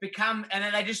 and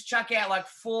then they just chuck out like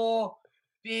 4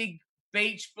 big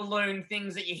beach balloon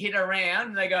things that you hit around.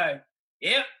 And they go,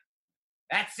 "Yep,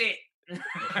 that's it.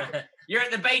 You're at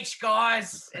the beach,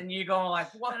 guys." And you're going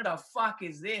like, "What the fuck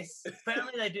is this?"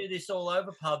 Apparently they do this all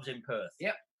over pubs in Perth.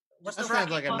 Yep. That sounds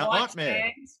like a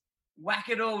nightmare. Whack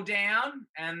it all down,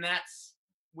 and that's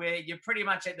where you're pretty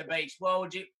much at the beach. Why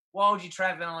would you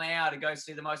travel an hour to go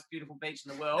see the most beautiful beach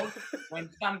in the world when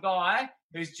some guy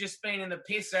who's just been in the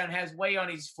pisser and has wee on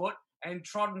his foot and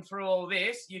trodden through all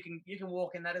this, you can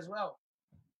walk in that as well.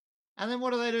 And then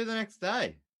what do they do the next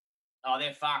day? Oh,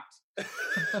 they're fucked.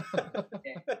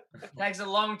 Yeah. Takes a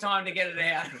long time to get it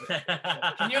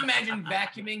out. Can you imagine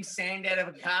vacuuming sand out of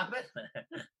a carpet?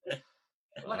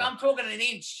 Like I'm talking an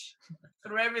inch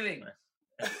through everything.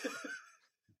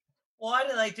 Why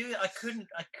do they do that? I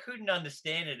couldn't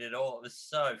understand it at all. It was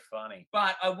so funny.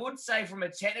 But I would say from a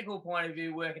technical point of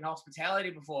view, working hospitality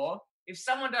before, if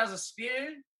someone does a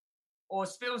spew or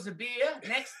spills a beer,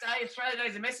 next day, Australia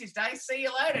Day's a message day, see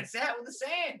you later. It's out with the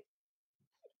sand.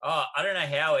 Oh, I don't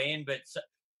know how, Ian, but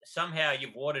somehow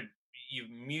you've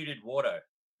muted Watto.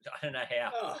 I don't know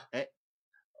how. Oh.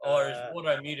 Or is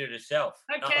Watto muted herself?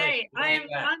 Okay, I am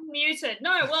unmuted.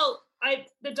 No, well,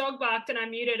 the dog barked and I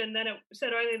muted, and then it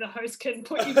said only the host can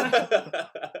put you back.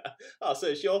 Oh, so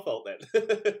it's your fault then?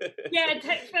 Yeah,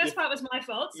 first part was my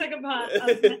fault. Second part, I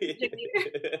was messaging you.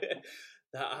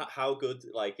 How good,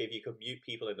 like, if you could mute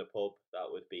people in the pub,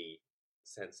 that would be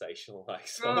sensational. Like,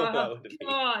 so Oh, that would be...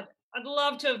 God. I'd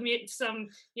love to have muted some,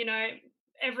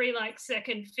 every,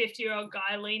 second 50-year-old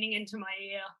guy leaning into my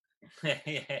ear.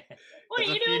 Yeah. What are you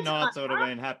There's a doing few nights I tonight, would have huh?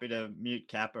 been happy to mute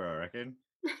Kappa, I reckon.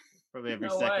 Probably every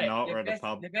No second way. night we're at a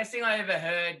pub. The best thing I ever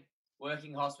heard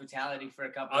working hospitality for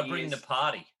a couple of I years. bring the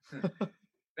party.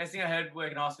 Best thing I heard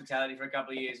working hospitality for a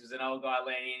couple of years was an old guy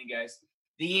leaning in and goes,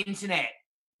 "The internet,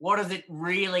 what has it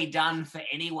really done for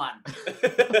anyone?"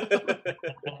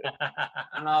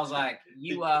 And I was like,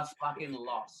 "You are fucking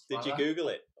lost." Did you Google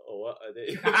it? Or what?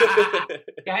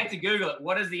 I had to Google it.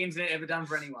 What has the internet ever done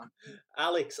for anyone?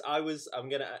 Alex, I'm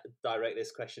going to direct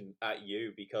this question at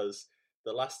you because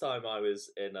the last time I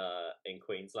was in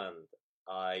Queensland,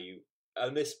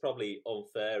 and this is probably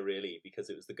unfair really because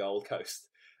it was the Gold Coast,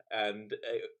 and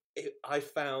I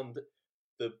found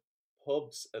the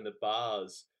pubs and the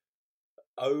bars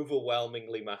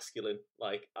overwhelmingly masculine.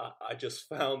 Like I just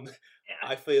found,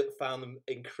 I found them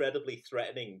incredibly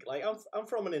threatening. Like I'm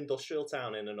from an industrial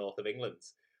town in the north of England.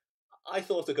 I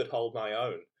thought I could hold my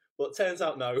own, but turns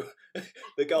out no.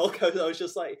 The Gold Coast, I was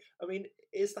just like, I mean,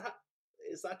 is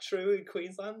that true in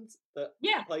Queensland? That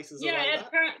places are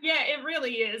like that? Yeah, it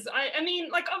really is. I mean,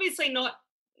 obviously not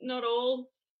all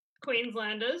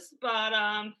Queenslanders, but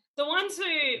the ones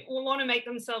who want to make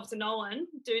themselves known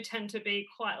do tend to be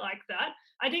quite like that.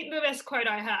 I think the best quote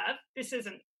I have, this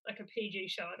isn't like a PG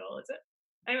show at all, is it?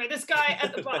 Anyway, this guy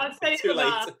at the bar, I said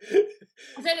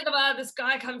at the bar, this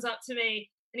guy comes up to me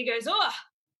and he goes, "Oh,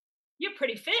 you're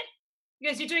pretty fit." He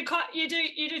goes, "You do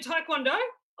Taekwondo?" I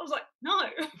was like, "No."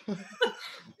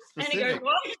 And he goes,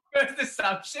 "What?" First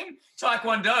assumption,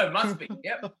 Taekwondo must be.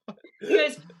 Yep. He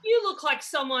goes, "You look like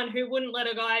someone who wouldn't let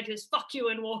a guy just fuck you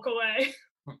and walk away."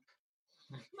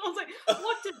 I was like,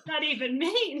 "What does that even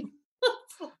mean?"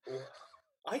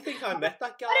 I think I met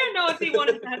that guy. I don't know if he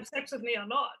wanted to have sex with me or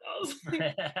not. I was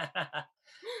like,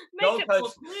 make it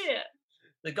more clear.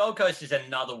 The Gold Coast is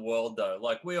another world, though.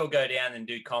 Like, we all go down and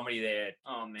do comedy there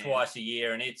twice a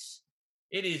year, and it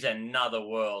is another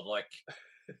world. Like,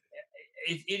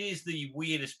 it is the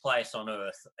weirdest place on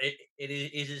earth. It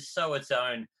is so its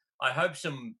own. I hope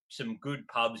some good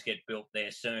pubs get built there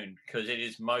soon because it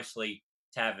is mostly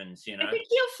taverns, you know. I think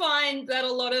you'll find that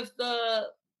a lot of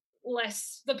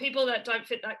the people that don't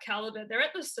fit that caliber, they're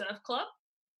at the surf club.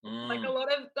 Like a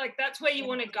lot of that's where you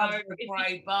want to go.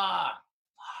 Great bar.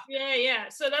 Yeah.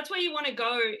 So that's where you want to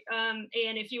go,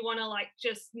 Ian, if you want to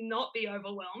just not be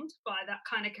overwhelmed by that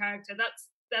kind of character.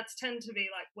 That's tend to be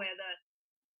where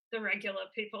the regular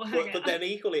people hang But out. then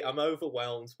equally, I'm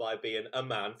overwhelmed by being a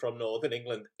man from Northern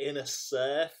England in a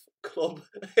surf club.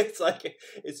 It's like,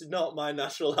 it's not my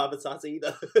natural habitat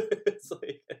either. It's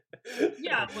like,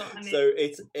 Yeah, well, I mean, so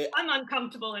I'm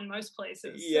uncomfortable in most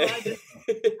places, yeah. so I just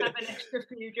have an extra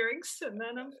few drinks and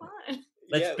then I'm fine.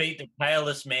 Let's beat the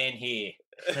palest man here.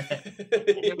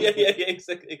 yeah,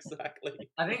 exactly.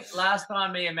 I think last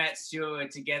time me and Matt Stewart were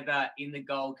together in the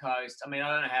Gold Coast, I mean, I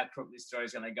don't know how crook this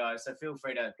story's going to go, so feel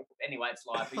free to, anyway, it's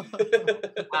live.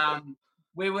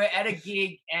 We were at a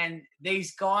gig and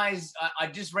these guys, I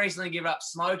just recently gave up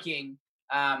smoking,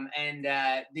 and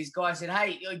these guys said,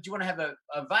 hey, do you want to have a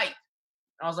vape?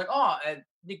 And I was like, oh,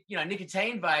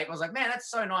 nicotine vape. I was like, man,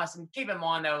 that's so nice. And keep in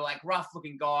mind, they were like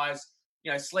rough-looking guys,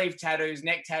 sleeve tattoos,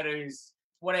 neck tattoos,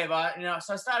 whatever.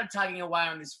 So I started tugging away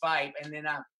on this vape, and then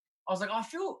I was like, oh,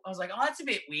 that's a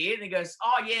bit weird. And he goes,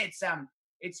 oh yeah,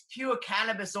 it's pure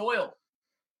cannabis oil.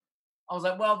 I was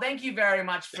like, well, thank you very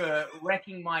much for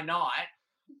wrecking my night.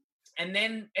 And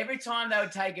then every time they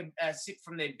would take a sip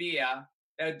from their beer,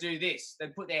 they would do this.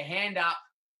 They'd put their hand up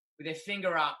with their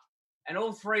finger up, and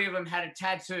all three of them had a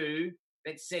tattoo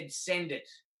that said "Send it."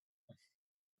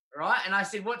 Right? And I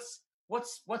said, What's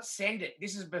send it?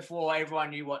 This is before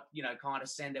everyone knew what, kind of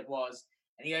send it was.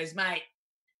 And he goes, mate,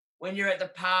 when you're at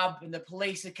the pub and the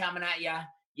police are coming at you,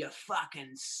 you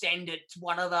fucking send it to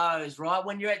one of those, right?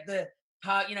 When you're at the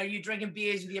pub, you're drinking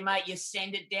beers with your mate, you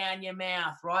send it down your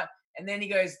mouth, right? And then he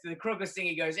goes, the crookest thing,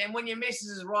 he goes, and when your missus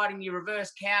is riding your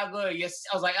reverse cow glue, I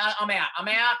was like, I'm out,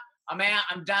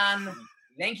 I'm done.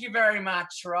 Thank you very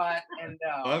much, right? And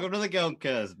welcome to the Gold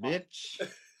Coast, bitch.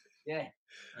 Yeah.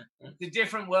 It's a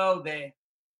different world there.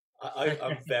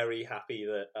 I'm very happy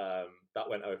that that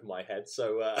went over my head.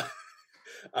 So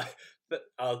but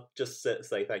I'll just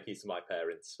say thank you to my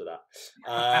parents for that.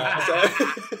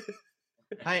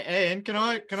 Hey, Ian, can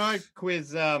I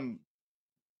quiz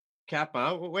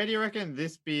Kappa? Where do you reckon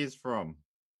this beer's from?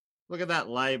 Look at that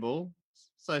label.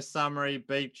 So summery,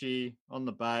 beachy, on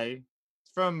the bay.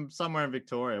 It's from somewhere in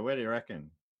Victoria. Where do you reckon?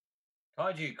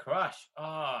 Kaiju Crush.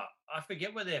 Oh, I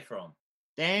forget where they're from.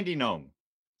 Dandenong.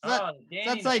 Does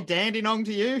that say Dandenong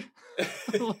to you?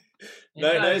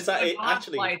 No, it's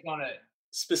actually on it.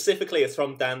 Specifically, it's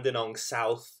from Dandenong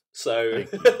South. So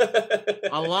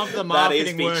I love the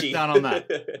marketing work done on that.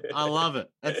 I love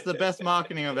it. That's the best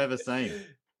marketing I've ever seen.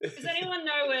 Does anyone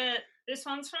know where this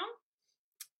one's from?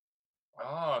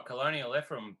 Oh, Colonial. They're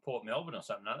from Port Melbourne or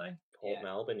something, aren't they? Port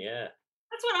Melbourne, yeah.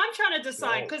 That's what I'm trying to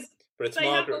decide, because but it's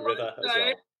Margaret River as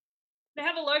well. They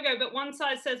have a logo, but one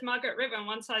side says Margaret River and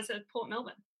one side says Port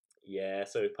Melbourne. Yeah,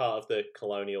 so part of the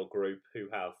Colonial Group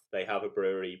they have a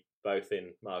brewery both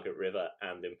in Margaret River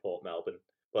and in Port Melbourne.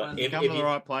 But you come to the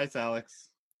right place, Alex.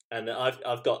 And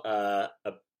I've got a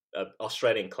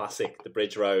Australian classic, the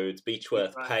Bridge Road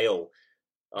Beechworth Pale,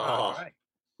 Right.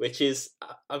 which is,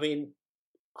 I mean,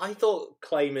 I thought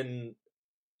claiming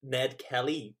Ned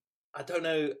Kelly, I don't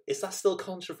know, is that still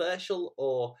controversial,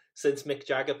 or since Mick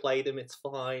Jagger played him, it's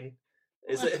fine?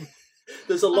 Is it?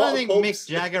 There's a lot. I don't think Mick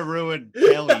Jagger ruined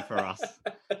Kelly for us.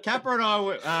 Kappa and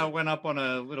I went up on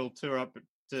a little tour up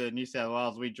to New South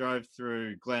Wales. We drove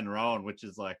through Glenrowan, which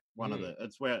is like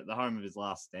it's where the home of his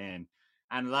last stand,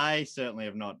 and they certainly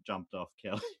have not jumped off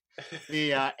Kelly.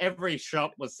 Every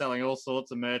shop was selling all sorts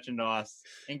of merchandise,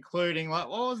 including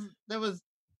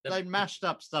they mashed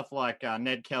up stuff like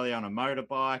Ned Kelly on a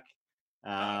motorbike.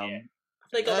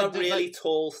 They got a really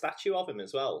tall statue of him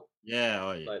as well. Yeah,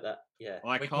 oh yeah, like that. Yeah,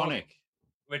 iconic.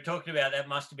 We're talking about that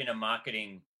must have been a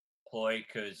marketing ploy,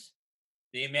 because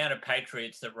the amount of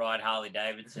patriots that ride Harley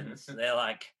Davidsons, they're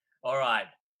like, all right,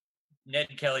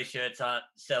 Ned Kelly shirts aren't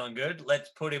selling good.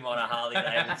 Let's put him on a Harley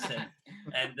Davidson.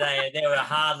 And there were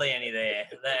hardly any there.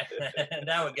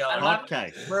 They were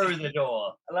going through the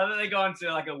door. I love that they go onto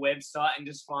like a website and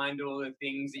just find all the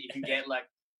things that you can get, like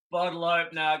bottle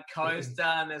opener, coaster,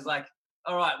 and there's like,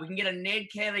 all right, we can get a Ned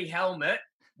Kelly helmet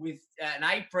with an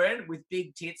apron with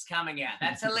big tits coming out.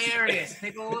 That's hilarious.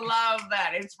 People will love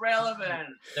that. It's relevant.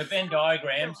 The Venn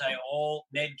diagrams, they all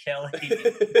Ned Kelly,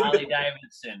 Harley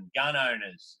Davidson, gun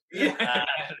owners. Yeah.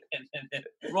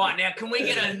 Right, now, can we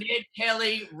get a Ned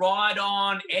Kelly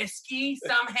ride-on esky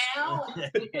somehow?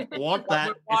 If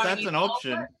that's an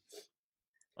option,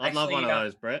 I'd love one of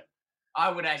those, Brett.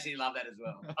 I would actually love that as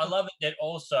well. I love it that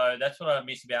also, that's what I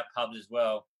miss about pubs as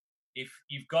well. If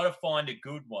you've got to find a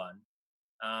good one,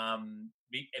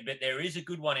 but there is a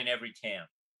good one in every town,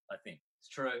 I think. It's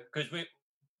true. Because Matt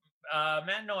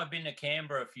and I have been to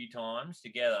Canberra a few times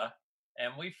together,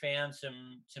 and we found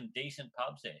some decent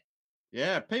pubs there.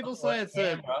 Yeah, people say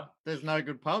there's no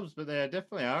good pubs, but there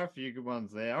definitely are a few good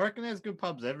ones there. I reckon there's good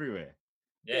pubs everywhere.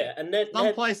 Yeah, and Ned,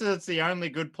 Some places it's the only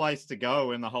good place to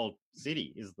go in the whole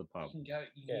city is the pub.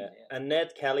 And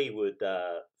Ned Kelly would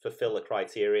fulfill the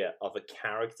criteria of a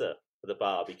character for the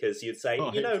bar because you'd say,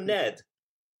 Ned.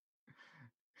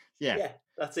 Yeah,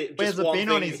 that's it. Wears a bin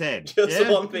on his head. Just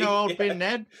one thing. Old bin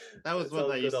Ned. That was what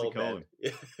they used to call him.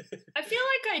 Yeah. I feel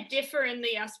like I differ in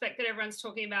the aspect that everyone's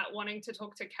talking about wanting to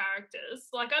talk to characters.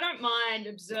 Like, I don't mind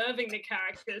observing the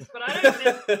characters, but I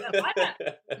don't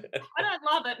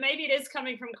love it. Maybe it is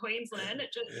coming from Queensland.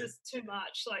 It just is too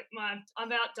much. Like,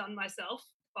 I've outdone myself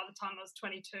by the time I was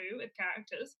 22 with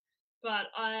characters.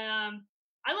 But I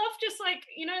love just like,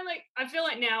 I feel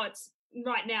like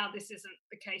right now this isn't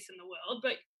the case in the world,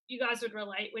 but you guys would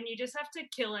relate when you just have to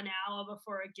kill an hour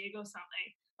before a gig or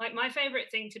something. Like, my favorite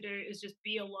thing to do is just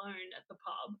be alone at the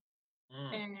pub.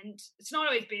 And it's not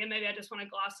always beer. Maybe I just want a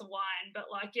glass of wine, but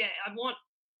like, yeah,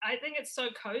 I think it's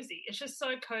so cozy. It's just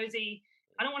so cozy.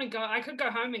 I don't want to go, I could go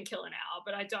home and kill an hour,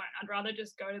 but I don't. I'd rather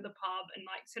just go to the pub and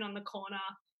like sit on the corner,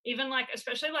 even like,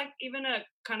 especially like even a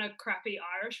kind of crappy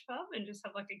Irish pub and just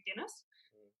have like a Guinness.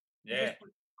 Yeah. Just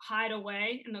hide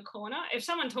away in the corner. If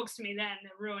someone talks to me then,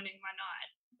 they're ruining my night.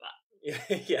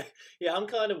 Yeah. I'm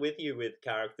kind of with you with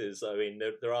characters. I mean,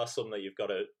 there are some that you've got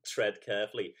to tread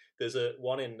carefully. There's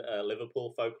one in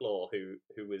Liverpool folklore who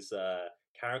was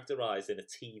characterised in a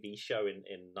TV show in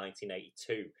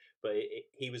 1982, but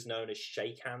he was known as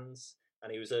Shake Hands,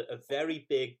 and he was a very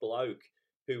big bloke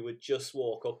who would just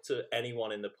walk up to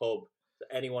anyone in the pub,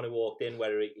 anyone who walked in,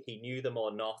 whether he knew them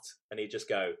or not, and he'd just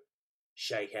go,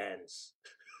 "Shake hands,"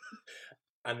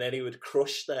 and then he would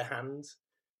crush their hand.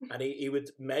 And he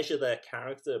would measure their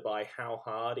character by how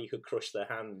hard he could crush their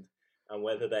hand and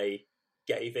whether they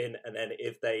gave in. And then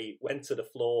if they went to the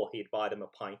floor, he'd buy them a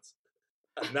pint.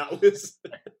 And that was...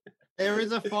 There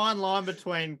is a fine line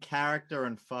between character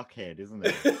and fuckhead, isn't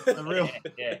there?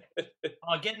 Yeah.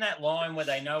 Oh, getting that line where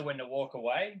they know when to walk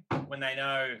away, when they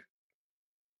know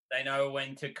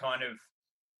when to kind of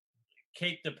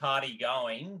keep the party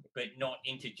going but not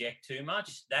interject too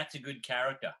much, that's a good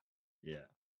character. Yeah.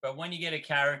 But when you get a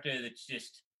character that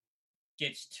just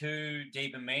gets too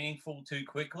deep and meaningful too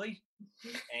quickly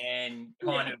and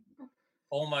kind of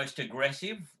almost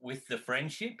aggressive with the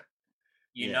friendship,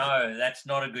 you know that's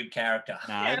not a good character.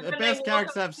 No, the best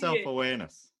characters have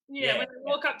self-awareness. Yeah, when they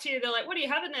walk up to you, they're like, "What are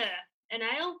you having there? An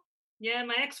ale?" Yeah,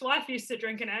 my ex-wife used to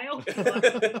drink an ale.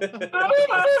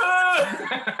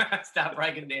 Start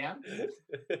breaking down.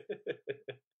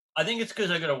 I think it's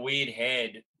because I got a weird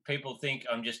head. People think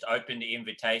I'm just open to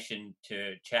invitation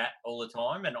to chat all the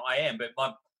time, and I am. But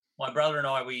my brother and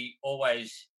I, we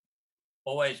always,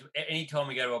 anytime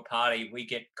we go to a party, we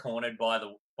get cornered by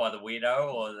the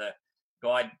weirdo or the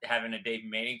guy having a deep and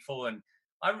meaningful. And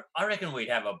I reckon we'd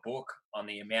have a book on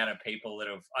the amount of people that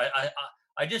have.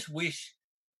 I just wish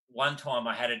one time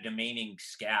I had a demeaning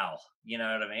scowl. You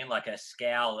know what I mean? Like a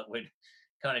scowl that would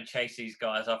kind of chase these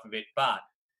guys off a bit, but.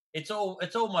 It's all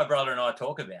my brother and I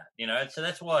talk about, so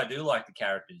that's why I do like the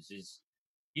characters is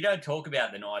you don't talk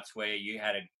about the nights where you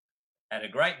had a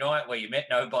great night where you met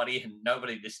nobody and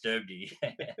nobody disturbed you.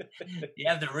 You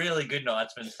have the really good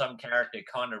nights when some character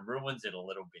kind of ruins it a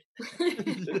little bit.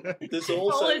 There's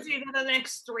also follows you to the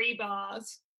next 3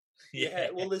 bars. Yeah,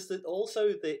 well, there's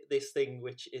also this thing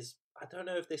which is, I don't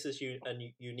know if this is a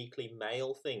uniquely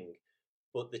male thing,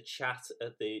 but the chat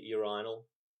at the urinal.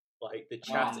 Like the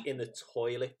chat in the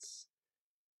toilets.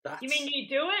 You mean you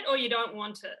do it or you don't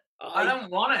want it? I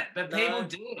don't want it, but people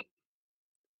do it.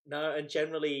 No, and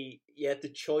generally,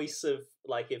 the choice of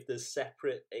like if there's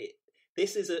separate.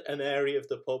 This is an area of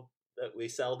the pub that we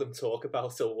seldom talk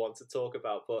about or want to talk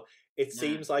about, but it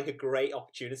seems like a great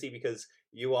opportunity because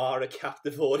you are a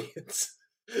captive audience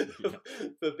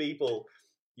for people.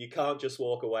 You can't just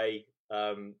walk away.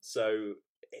 So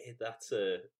that's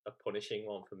a punishing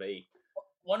one for me.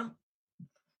 One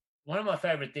of my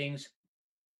favourite things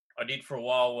I did for a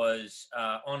while was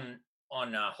on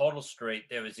Hoddle Street.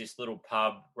 There was this little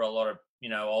pub where a lot of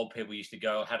old people used to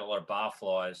go. Had a lot of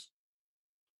barflies,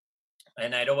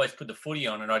 and they'd always put the footy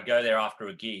on, and I'd go there after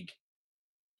a gig,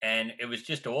 and it was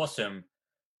just awesome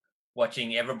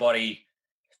watching everybody.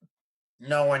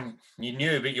 No one you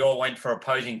knew, but you all went for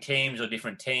opposing teams or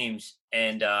different teams,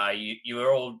 and you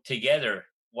were all together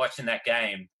watching that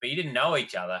game, but you didn't know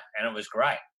each other, and it was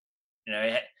great.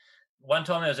 One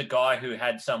time there was a guy who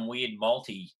had some weird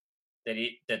multi that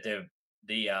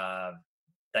they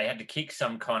had to kick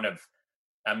some kind of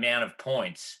amount of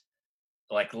points,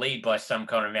 like lead by some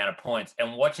kind of amount of points,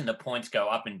 and watching the points go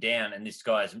up and down, and this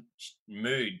guy's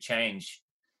mood change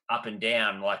up and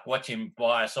down, like watch him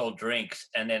buy us all drinks,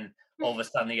 and then all of a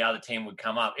sudden the other team would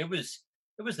come up. It was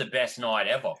it was the best night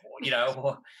ever, you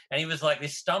know. And he was like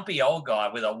this stumpy old guy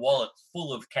with a wallet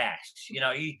full of cash. You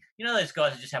know, those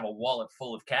guys that just have a wallet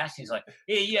full of cash. He's like,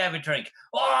 here, you have a drink.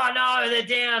 Oh no, they're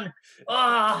down.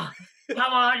 Oh,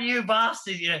 come on, you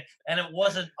bastard. You know, and it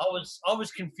wasn't. I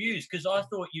was confused because I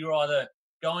thought you were either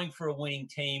going for a winning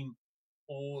team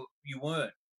or you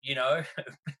weren't. You know,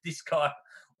 this guy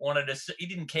wanted to. He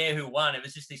didn't care who won. It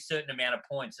was just a certain amount of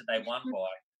points that they won by.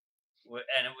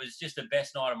 And it was just the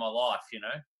best night of my life, you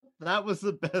know. That was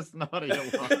the best night of your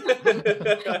life.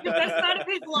 The best night of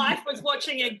his life was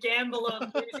watching a gambler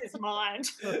lose his mind.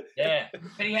 Yeah,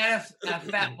 but he had a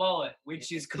fat wallet,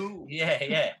 which is cool.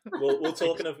 Yeah. Well,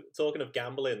 talking of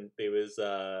gambling, there's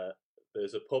a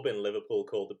pub in Liverpool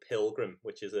called the Pilgrim,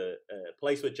 which is a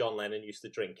place where John Lennon used to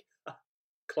drink.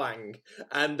 Clang,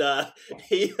 and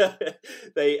they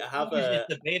have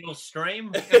the Beatles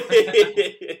stream.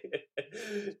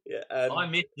 Yeah, I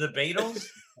miss the Beatles.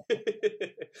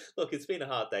 Look, it's been a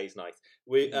hard day's night.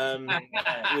 It's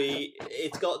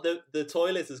got the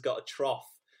toilet has got a trough,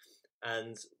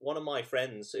 and one of my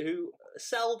friends who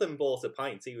seldom bought a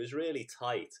pint, he was really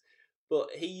tight, but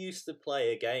he used to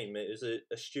play a game. It was a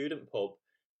student pub,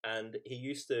 and he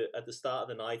used to, at the start of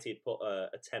the night, he'd put a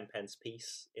 10p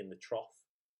piece in the trough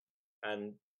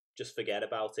and just forget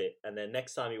about it, and then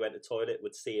next time he went to the toilet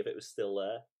would see if it was still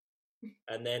there,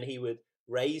 and then he would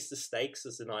raise the stakes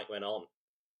as the night went on.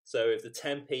 So if the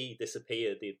 10p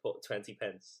disappeared, he'd put 20p.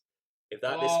 If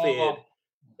that disappeared,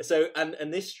 so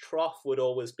and this trough would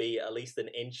always be at least an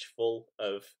inch full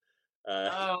of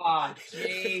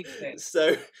Jesus.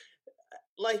 So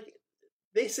like,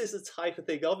 this is the type of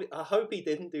thing, I hope he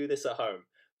didn't do this at home,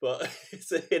 but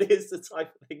it is the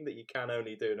type of thing that you can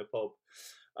only do in a pub.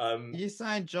 You're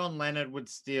saying John Lennon would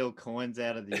steal coins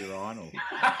out of the urinal? Is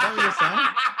that what you're saying?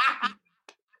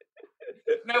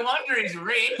 No wonder he's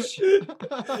rich.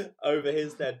 Over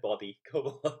his dead body.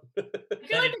 Come on. I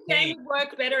feel like the game would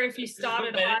work better if you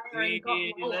started higher and got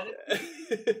lower.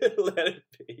 Let it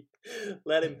be.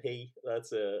 Let him pee.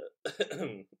 That's a.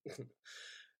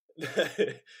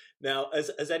 Now,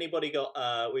 has anybody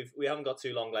got? We haven't got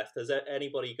too long left. Has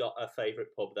anybody got a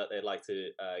favourite pub that they'd like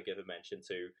to give a mention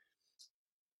to?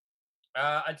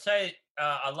 I'd say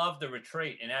I love the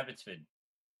Retreat in Abbotsford.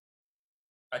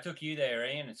 I took you there,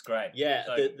 Ian. It's great. Yeah,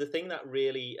 so, the thing that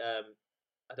really, I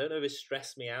don't know if it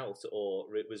stressed me out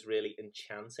or it was really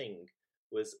enchanting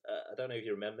was, I don't know if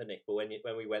you remember, Nick, but when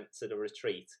we went to the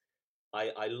Retreat,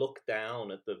 I looked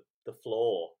down at the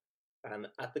floor, and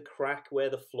at the crack where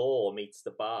the floor meets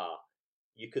the bar,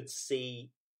 you could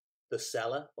see the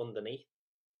cellar underneath,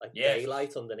 like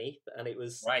daylight underneath, and it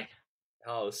was right.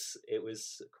 Oh, it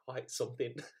was quite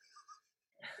something.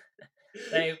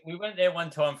 We went there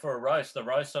one time for a roast. The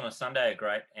roasts on a Sunday are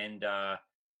great, and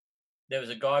there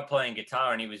was a guy playing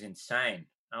guitar, and he was insane.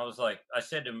 I was like, I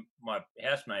said to my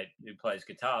housemate who plays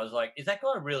guitar, I was like, "Is that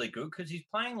guy really good? Because he's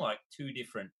playing like two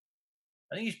different.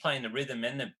 I think he's playing the rhythm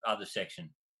and the other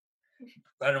section.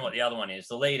 I don't know what the other one is,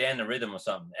 the lead and the rhythm or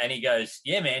something." And he goes,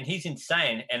 "Yeah, man, he's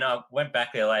insane." And I went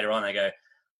back there later on. I go,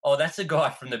 "Oh, that's a guy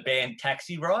from the band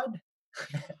Taxi Ride."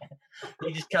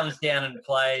 He just comes down and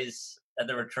plays at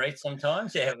the Retreat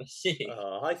sometimes. Yeah, it was sick.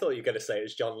 I thought you were going to say it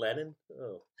was John Lennon.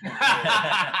 Oh.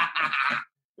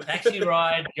 Taxi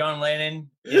Ride, John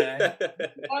Lennon. Yeah,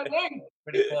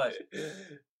 pretty close.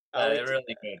 They're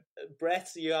really good. Brett,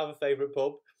 do you have a favourite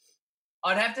pub?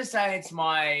 I'd have to say it's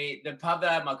the pub that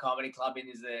I have my comedy club in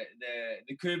is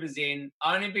the Coopers Inn,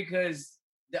 only because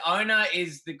the owner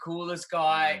is the coolest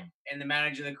guy and the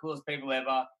manager the coolest people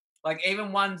ever. Like,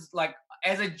 even ones, like,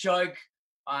 as a joke,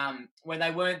 when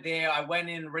they weren't there, I went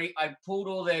in, I pulled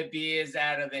all their beers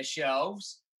out of their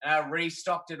shelves, and I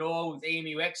restocked it all with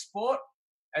Emu Export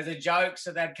as a joke,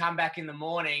 so they'd come back in the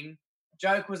morning.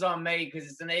 Joke was on me because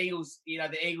it's an Eagles,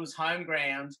 the Eagles' home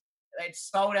ground. They'd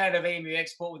sold out of Emu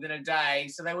Export within a day,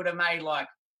 so they would have made like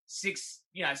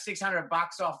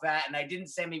 $600 off that, and they didn't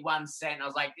send me 1 cent. I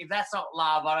was like, if that's not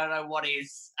love, I don't know what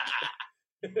is.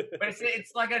 But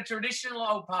it's like a traditional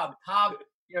old pub,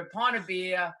 pint of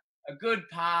beer, a good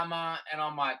Parma, and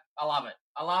I'm like, I love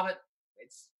it.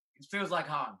 It feels like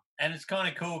home, and it's kind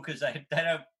of cool because they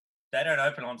don't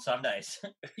open on Sundays.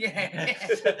 Yeah,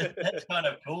 so that's kind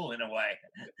of cool in a way.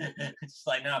 It's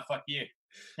like, no, fuck you.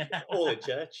 All in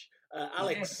church.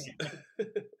 Alex,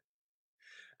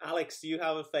 Alex, do you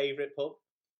have a favourite pub?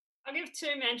 I'll give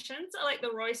two mentions. I like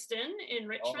the Royston in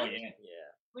Richmond. Oh, yeah.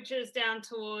 Which is down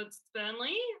towards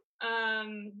Burnley.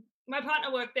 My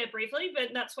partner worked there briefly, but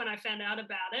that's when I found out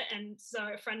about it. And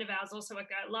so a friend of ours also worked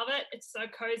there. I love it. It's so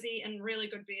cozy and really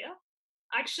good beer.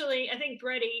 Actually, I think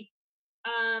Bretty,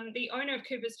 the owner of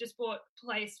Cooper's just bought a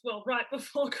place, well, right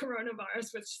before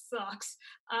coronavirus, which sucks,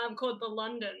 called the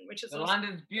London, which is The awesome.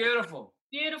 London's beautiful.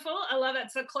 Beautiful. I love it.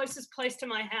 It's the closest place to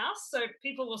my house, so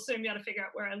people will soon be able to figure out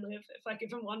where I live if I give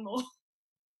them one more.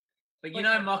 But you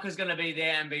know Mocca's going to be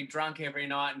there and be drunk every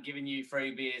night and giving you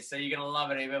free beers, so you're going to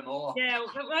love it even more. Yeah,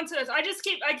 once it is. I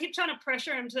keep trying to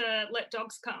pressure him to let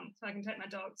dogs come so I can take my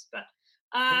dogs. But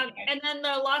and then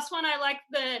the last one, I like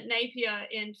the Napier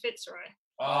in Fitzroy.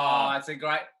 Oh, it's a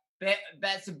great.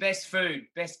 That's the best food.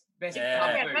 Best pub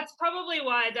food. That's probably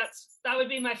why that would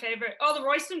be my favorite. Oh, the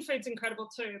Royston food's incredible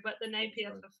too, but the Napier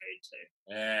for food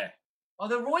too. Yeah. Oh,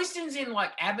 the Royston's in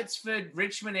like Abbotsford,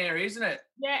 Richmond area, isn't it?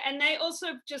 Yeah, and they also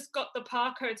just got the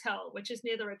Park Hotel, which is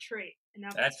near the Retreat.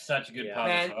 That's such a good pub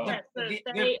as well.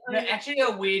 They're actually a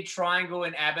weird triangle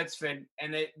in Abbotsford,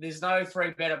 and there's no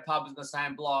three better pubs in the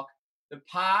same block. The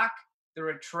Park, the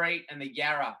Retreat, and the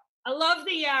Yarra. I love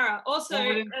the Yarra.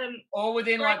 Also, all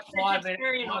within like 5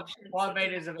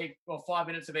 minutes of each, or 5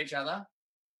 minutes of each other.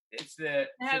 It's the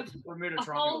Bermuda a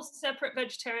Triangle. whole separate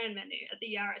vegetarian menu at the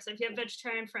Yarra. So if you have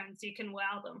vegetarian friends, you can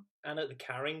wow them. And at the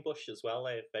Carring Bush as well,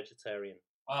 they have vegetarian.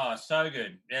 Oh, so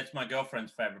good. That's my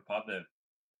girlfriend's favourite pub, the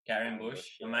Carring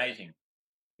Bush. Yeah. Amazing.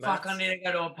 Fuck, I need to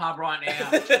go to a pub right now.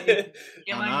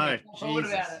 I know,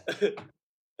 Jesus.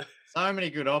 So many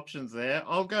good options there.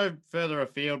 I'll go further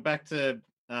afield, back to,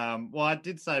 well, I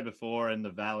did say before in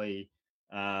the Valley,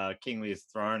 Kingley's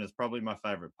Throne is probably my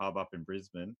favourite pub up in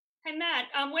Brisbane. Hey, Matt,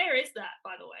 where is that,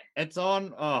 by the way? It's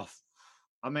on,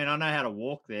 I mean, I know how to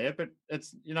walk there, but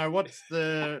it's, what's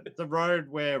the road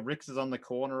where Rick's is on the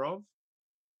corner of?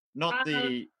 Not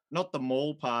the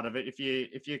mall part of it. If you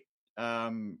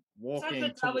walking. It's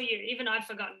like the W, even I've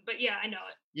forgotten, but yeah, I know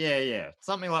it. Yeah.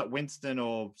 Something like Winston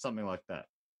or something like that.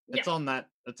 It's on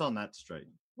that street.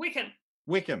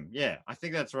 Wickham, yeah, I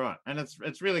think that's right, and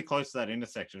it's really close to that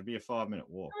intersection. It'd be a 5-minute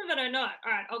walk. Some of it I know.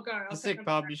 All right, I'll go. It's a sick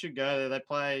pub. You should go there. They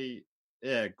play,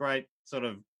 great sort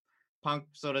of punk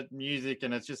sort of music,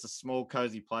 and it's just a small,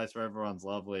 cozy place where everyone's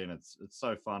lovely, and it's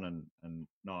so fun and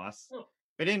nice. Oh.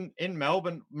 But in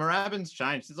Melbourne, Moorabbin's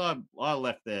changed since I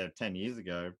left there 10 years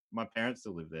ago. My parents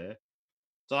still live there,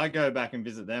 so I go back and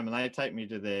visit them, and they take me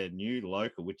to their new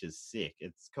local, which is sick.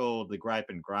 It's called the Grape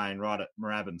and Grain, right at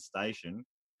Moorabbin Station.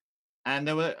 And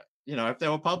there were, if there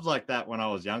were pubs like that when I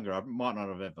was younger, I might not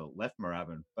have ever left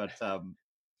Moorabbin. But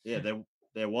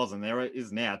there wasn't. There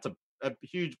is now. It's a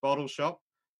huge bottle shop,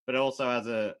 but it also has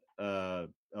a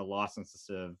license to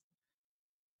serve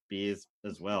beers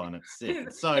as well, and it's sick.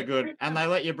 It's so good. And they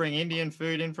let you bring Indian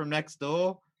food in from next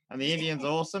door, and the Indian's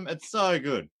awesome. It's so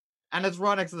good, and it's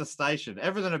right next to the station.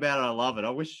 Everything about it, I love it. I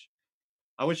wish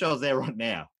I was there right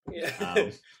now.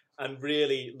 Yeah. And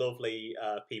really lovely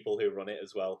people who run it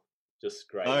as well. Just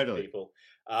great people.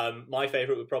 My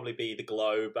favourite would probably be the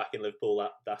Glow back in Liverpool.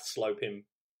 That sloping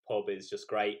pub is just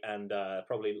great, and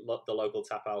probably the local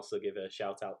tap house I'll give a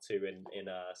shout out to in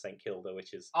St Kilda,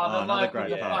 which is another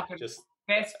great pub. Just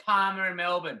best Palmer in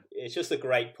Melbourne. It's just a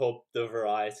great pub. The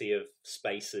variety of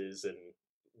spaces and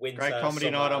winter, great comedy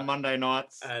night on Monday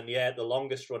nights, and the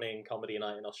longest running comedy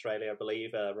night in Australia, I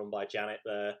believe, run by Janet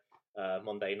there.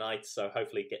 Monday nights, so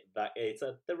hopefully get that.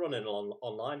 They're running an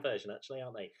online version actually,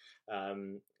 aren't they?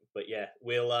 But yeah,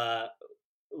 we'll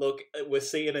look. We're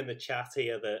seeing in the chat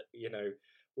here that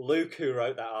Luke, who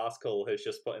wrote that article, has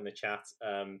just put in the chat.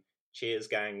 Cheers,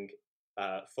 gang.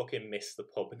 Fucking miss the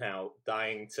pub now.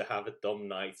 Dying to have a dumb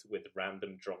night with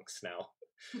random drunks now.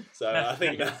 So I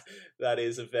think that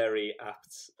is a very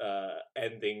apt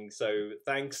ending. So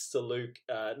thanks to Luke,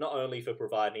 not only for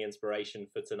providing the inspiration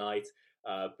for tonight,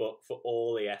 but for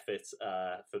all the effort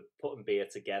for putting beer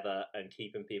together and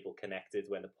keeping people connected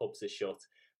when the pubs are shut,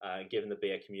 and giving the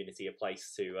beer community a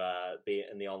place to be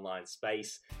in the online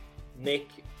space. Nick,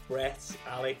 Brett,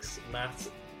 Alex, Matt,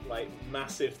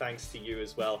 massive thanks to you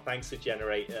as well. Thanks for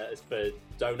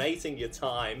donating your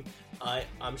time.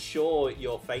 I'm sure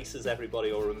your faces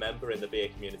everybody will remember in the beer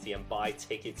community and buy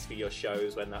tickets for your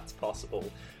shows when that's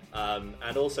possible.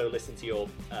 And also listen to your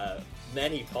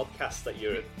many podcasts that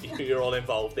you're all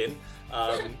involved in.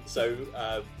 So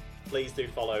please do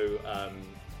follow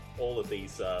all of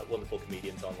these wonderful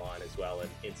comedians online as well, and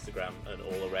Instagram and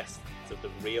all the rest of the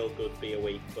Real Good Beer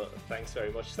Week. But thanks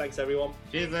very much. Thanks everyone.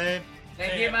 Cheers, man.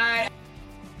 Thank you, mate.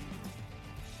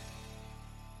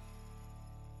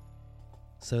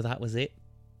 So that was it.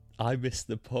 I missed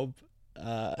the pub.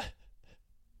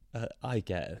 I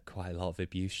get quite a lot of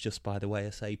abuse just by the way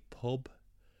I say pub.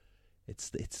 It's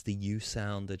the U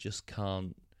sound. I just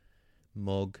can't.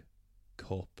 Mug,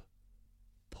 cup,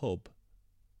 pub.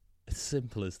 It's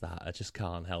simple as that. I just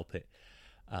can't help it.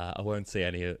 I won't say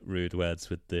any rude words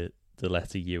with the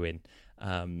letter U in.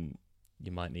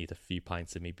 You might need a few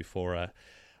pints of me before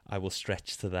I will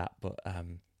stretch to that.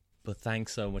 But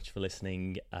thanks so much for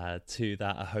listening to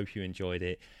that. I hope you enjoyed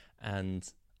it,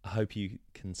 and I hope you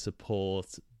can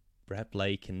support Brett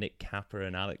Blake and Nick Capper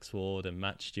and Alex Ward and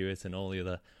Matt Stewart and all the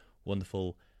other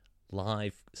wonderful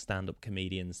live stand-up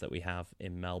comedians that we have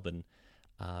in Melbourne.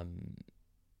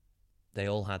 They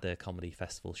all had their comedy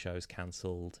festival shows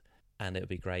cancelled, and it would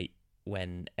be great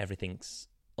when everything's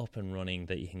up and running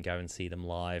that you can go and see them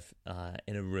live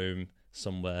in a room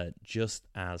somewhere, just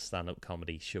as stand-up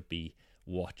comedy should be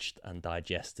watched and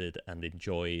digested and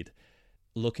enjoyed.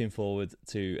 Looking forward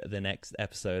to the next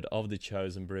episode of the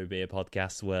Chosen Brew Beer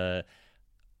podcast, where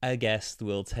a guest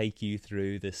will take you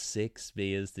through the 6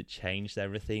 beers that changed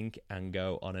everything and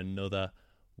go on another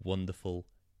wonderful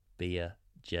beer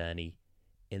journey.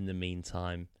 In the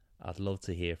meantime, I'd love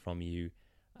to hear from you.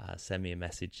 Send me a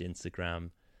message,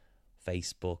 Instagram,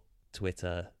 Facebook,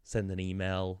 Twitter, send an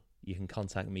email. You can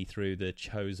contact me through the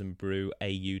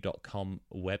chosenbrewau.com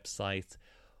website,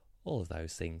 all of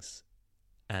those things.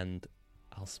 And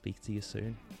I'll speak to you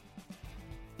soon.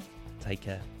 Take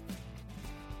care.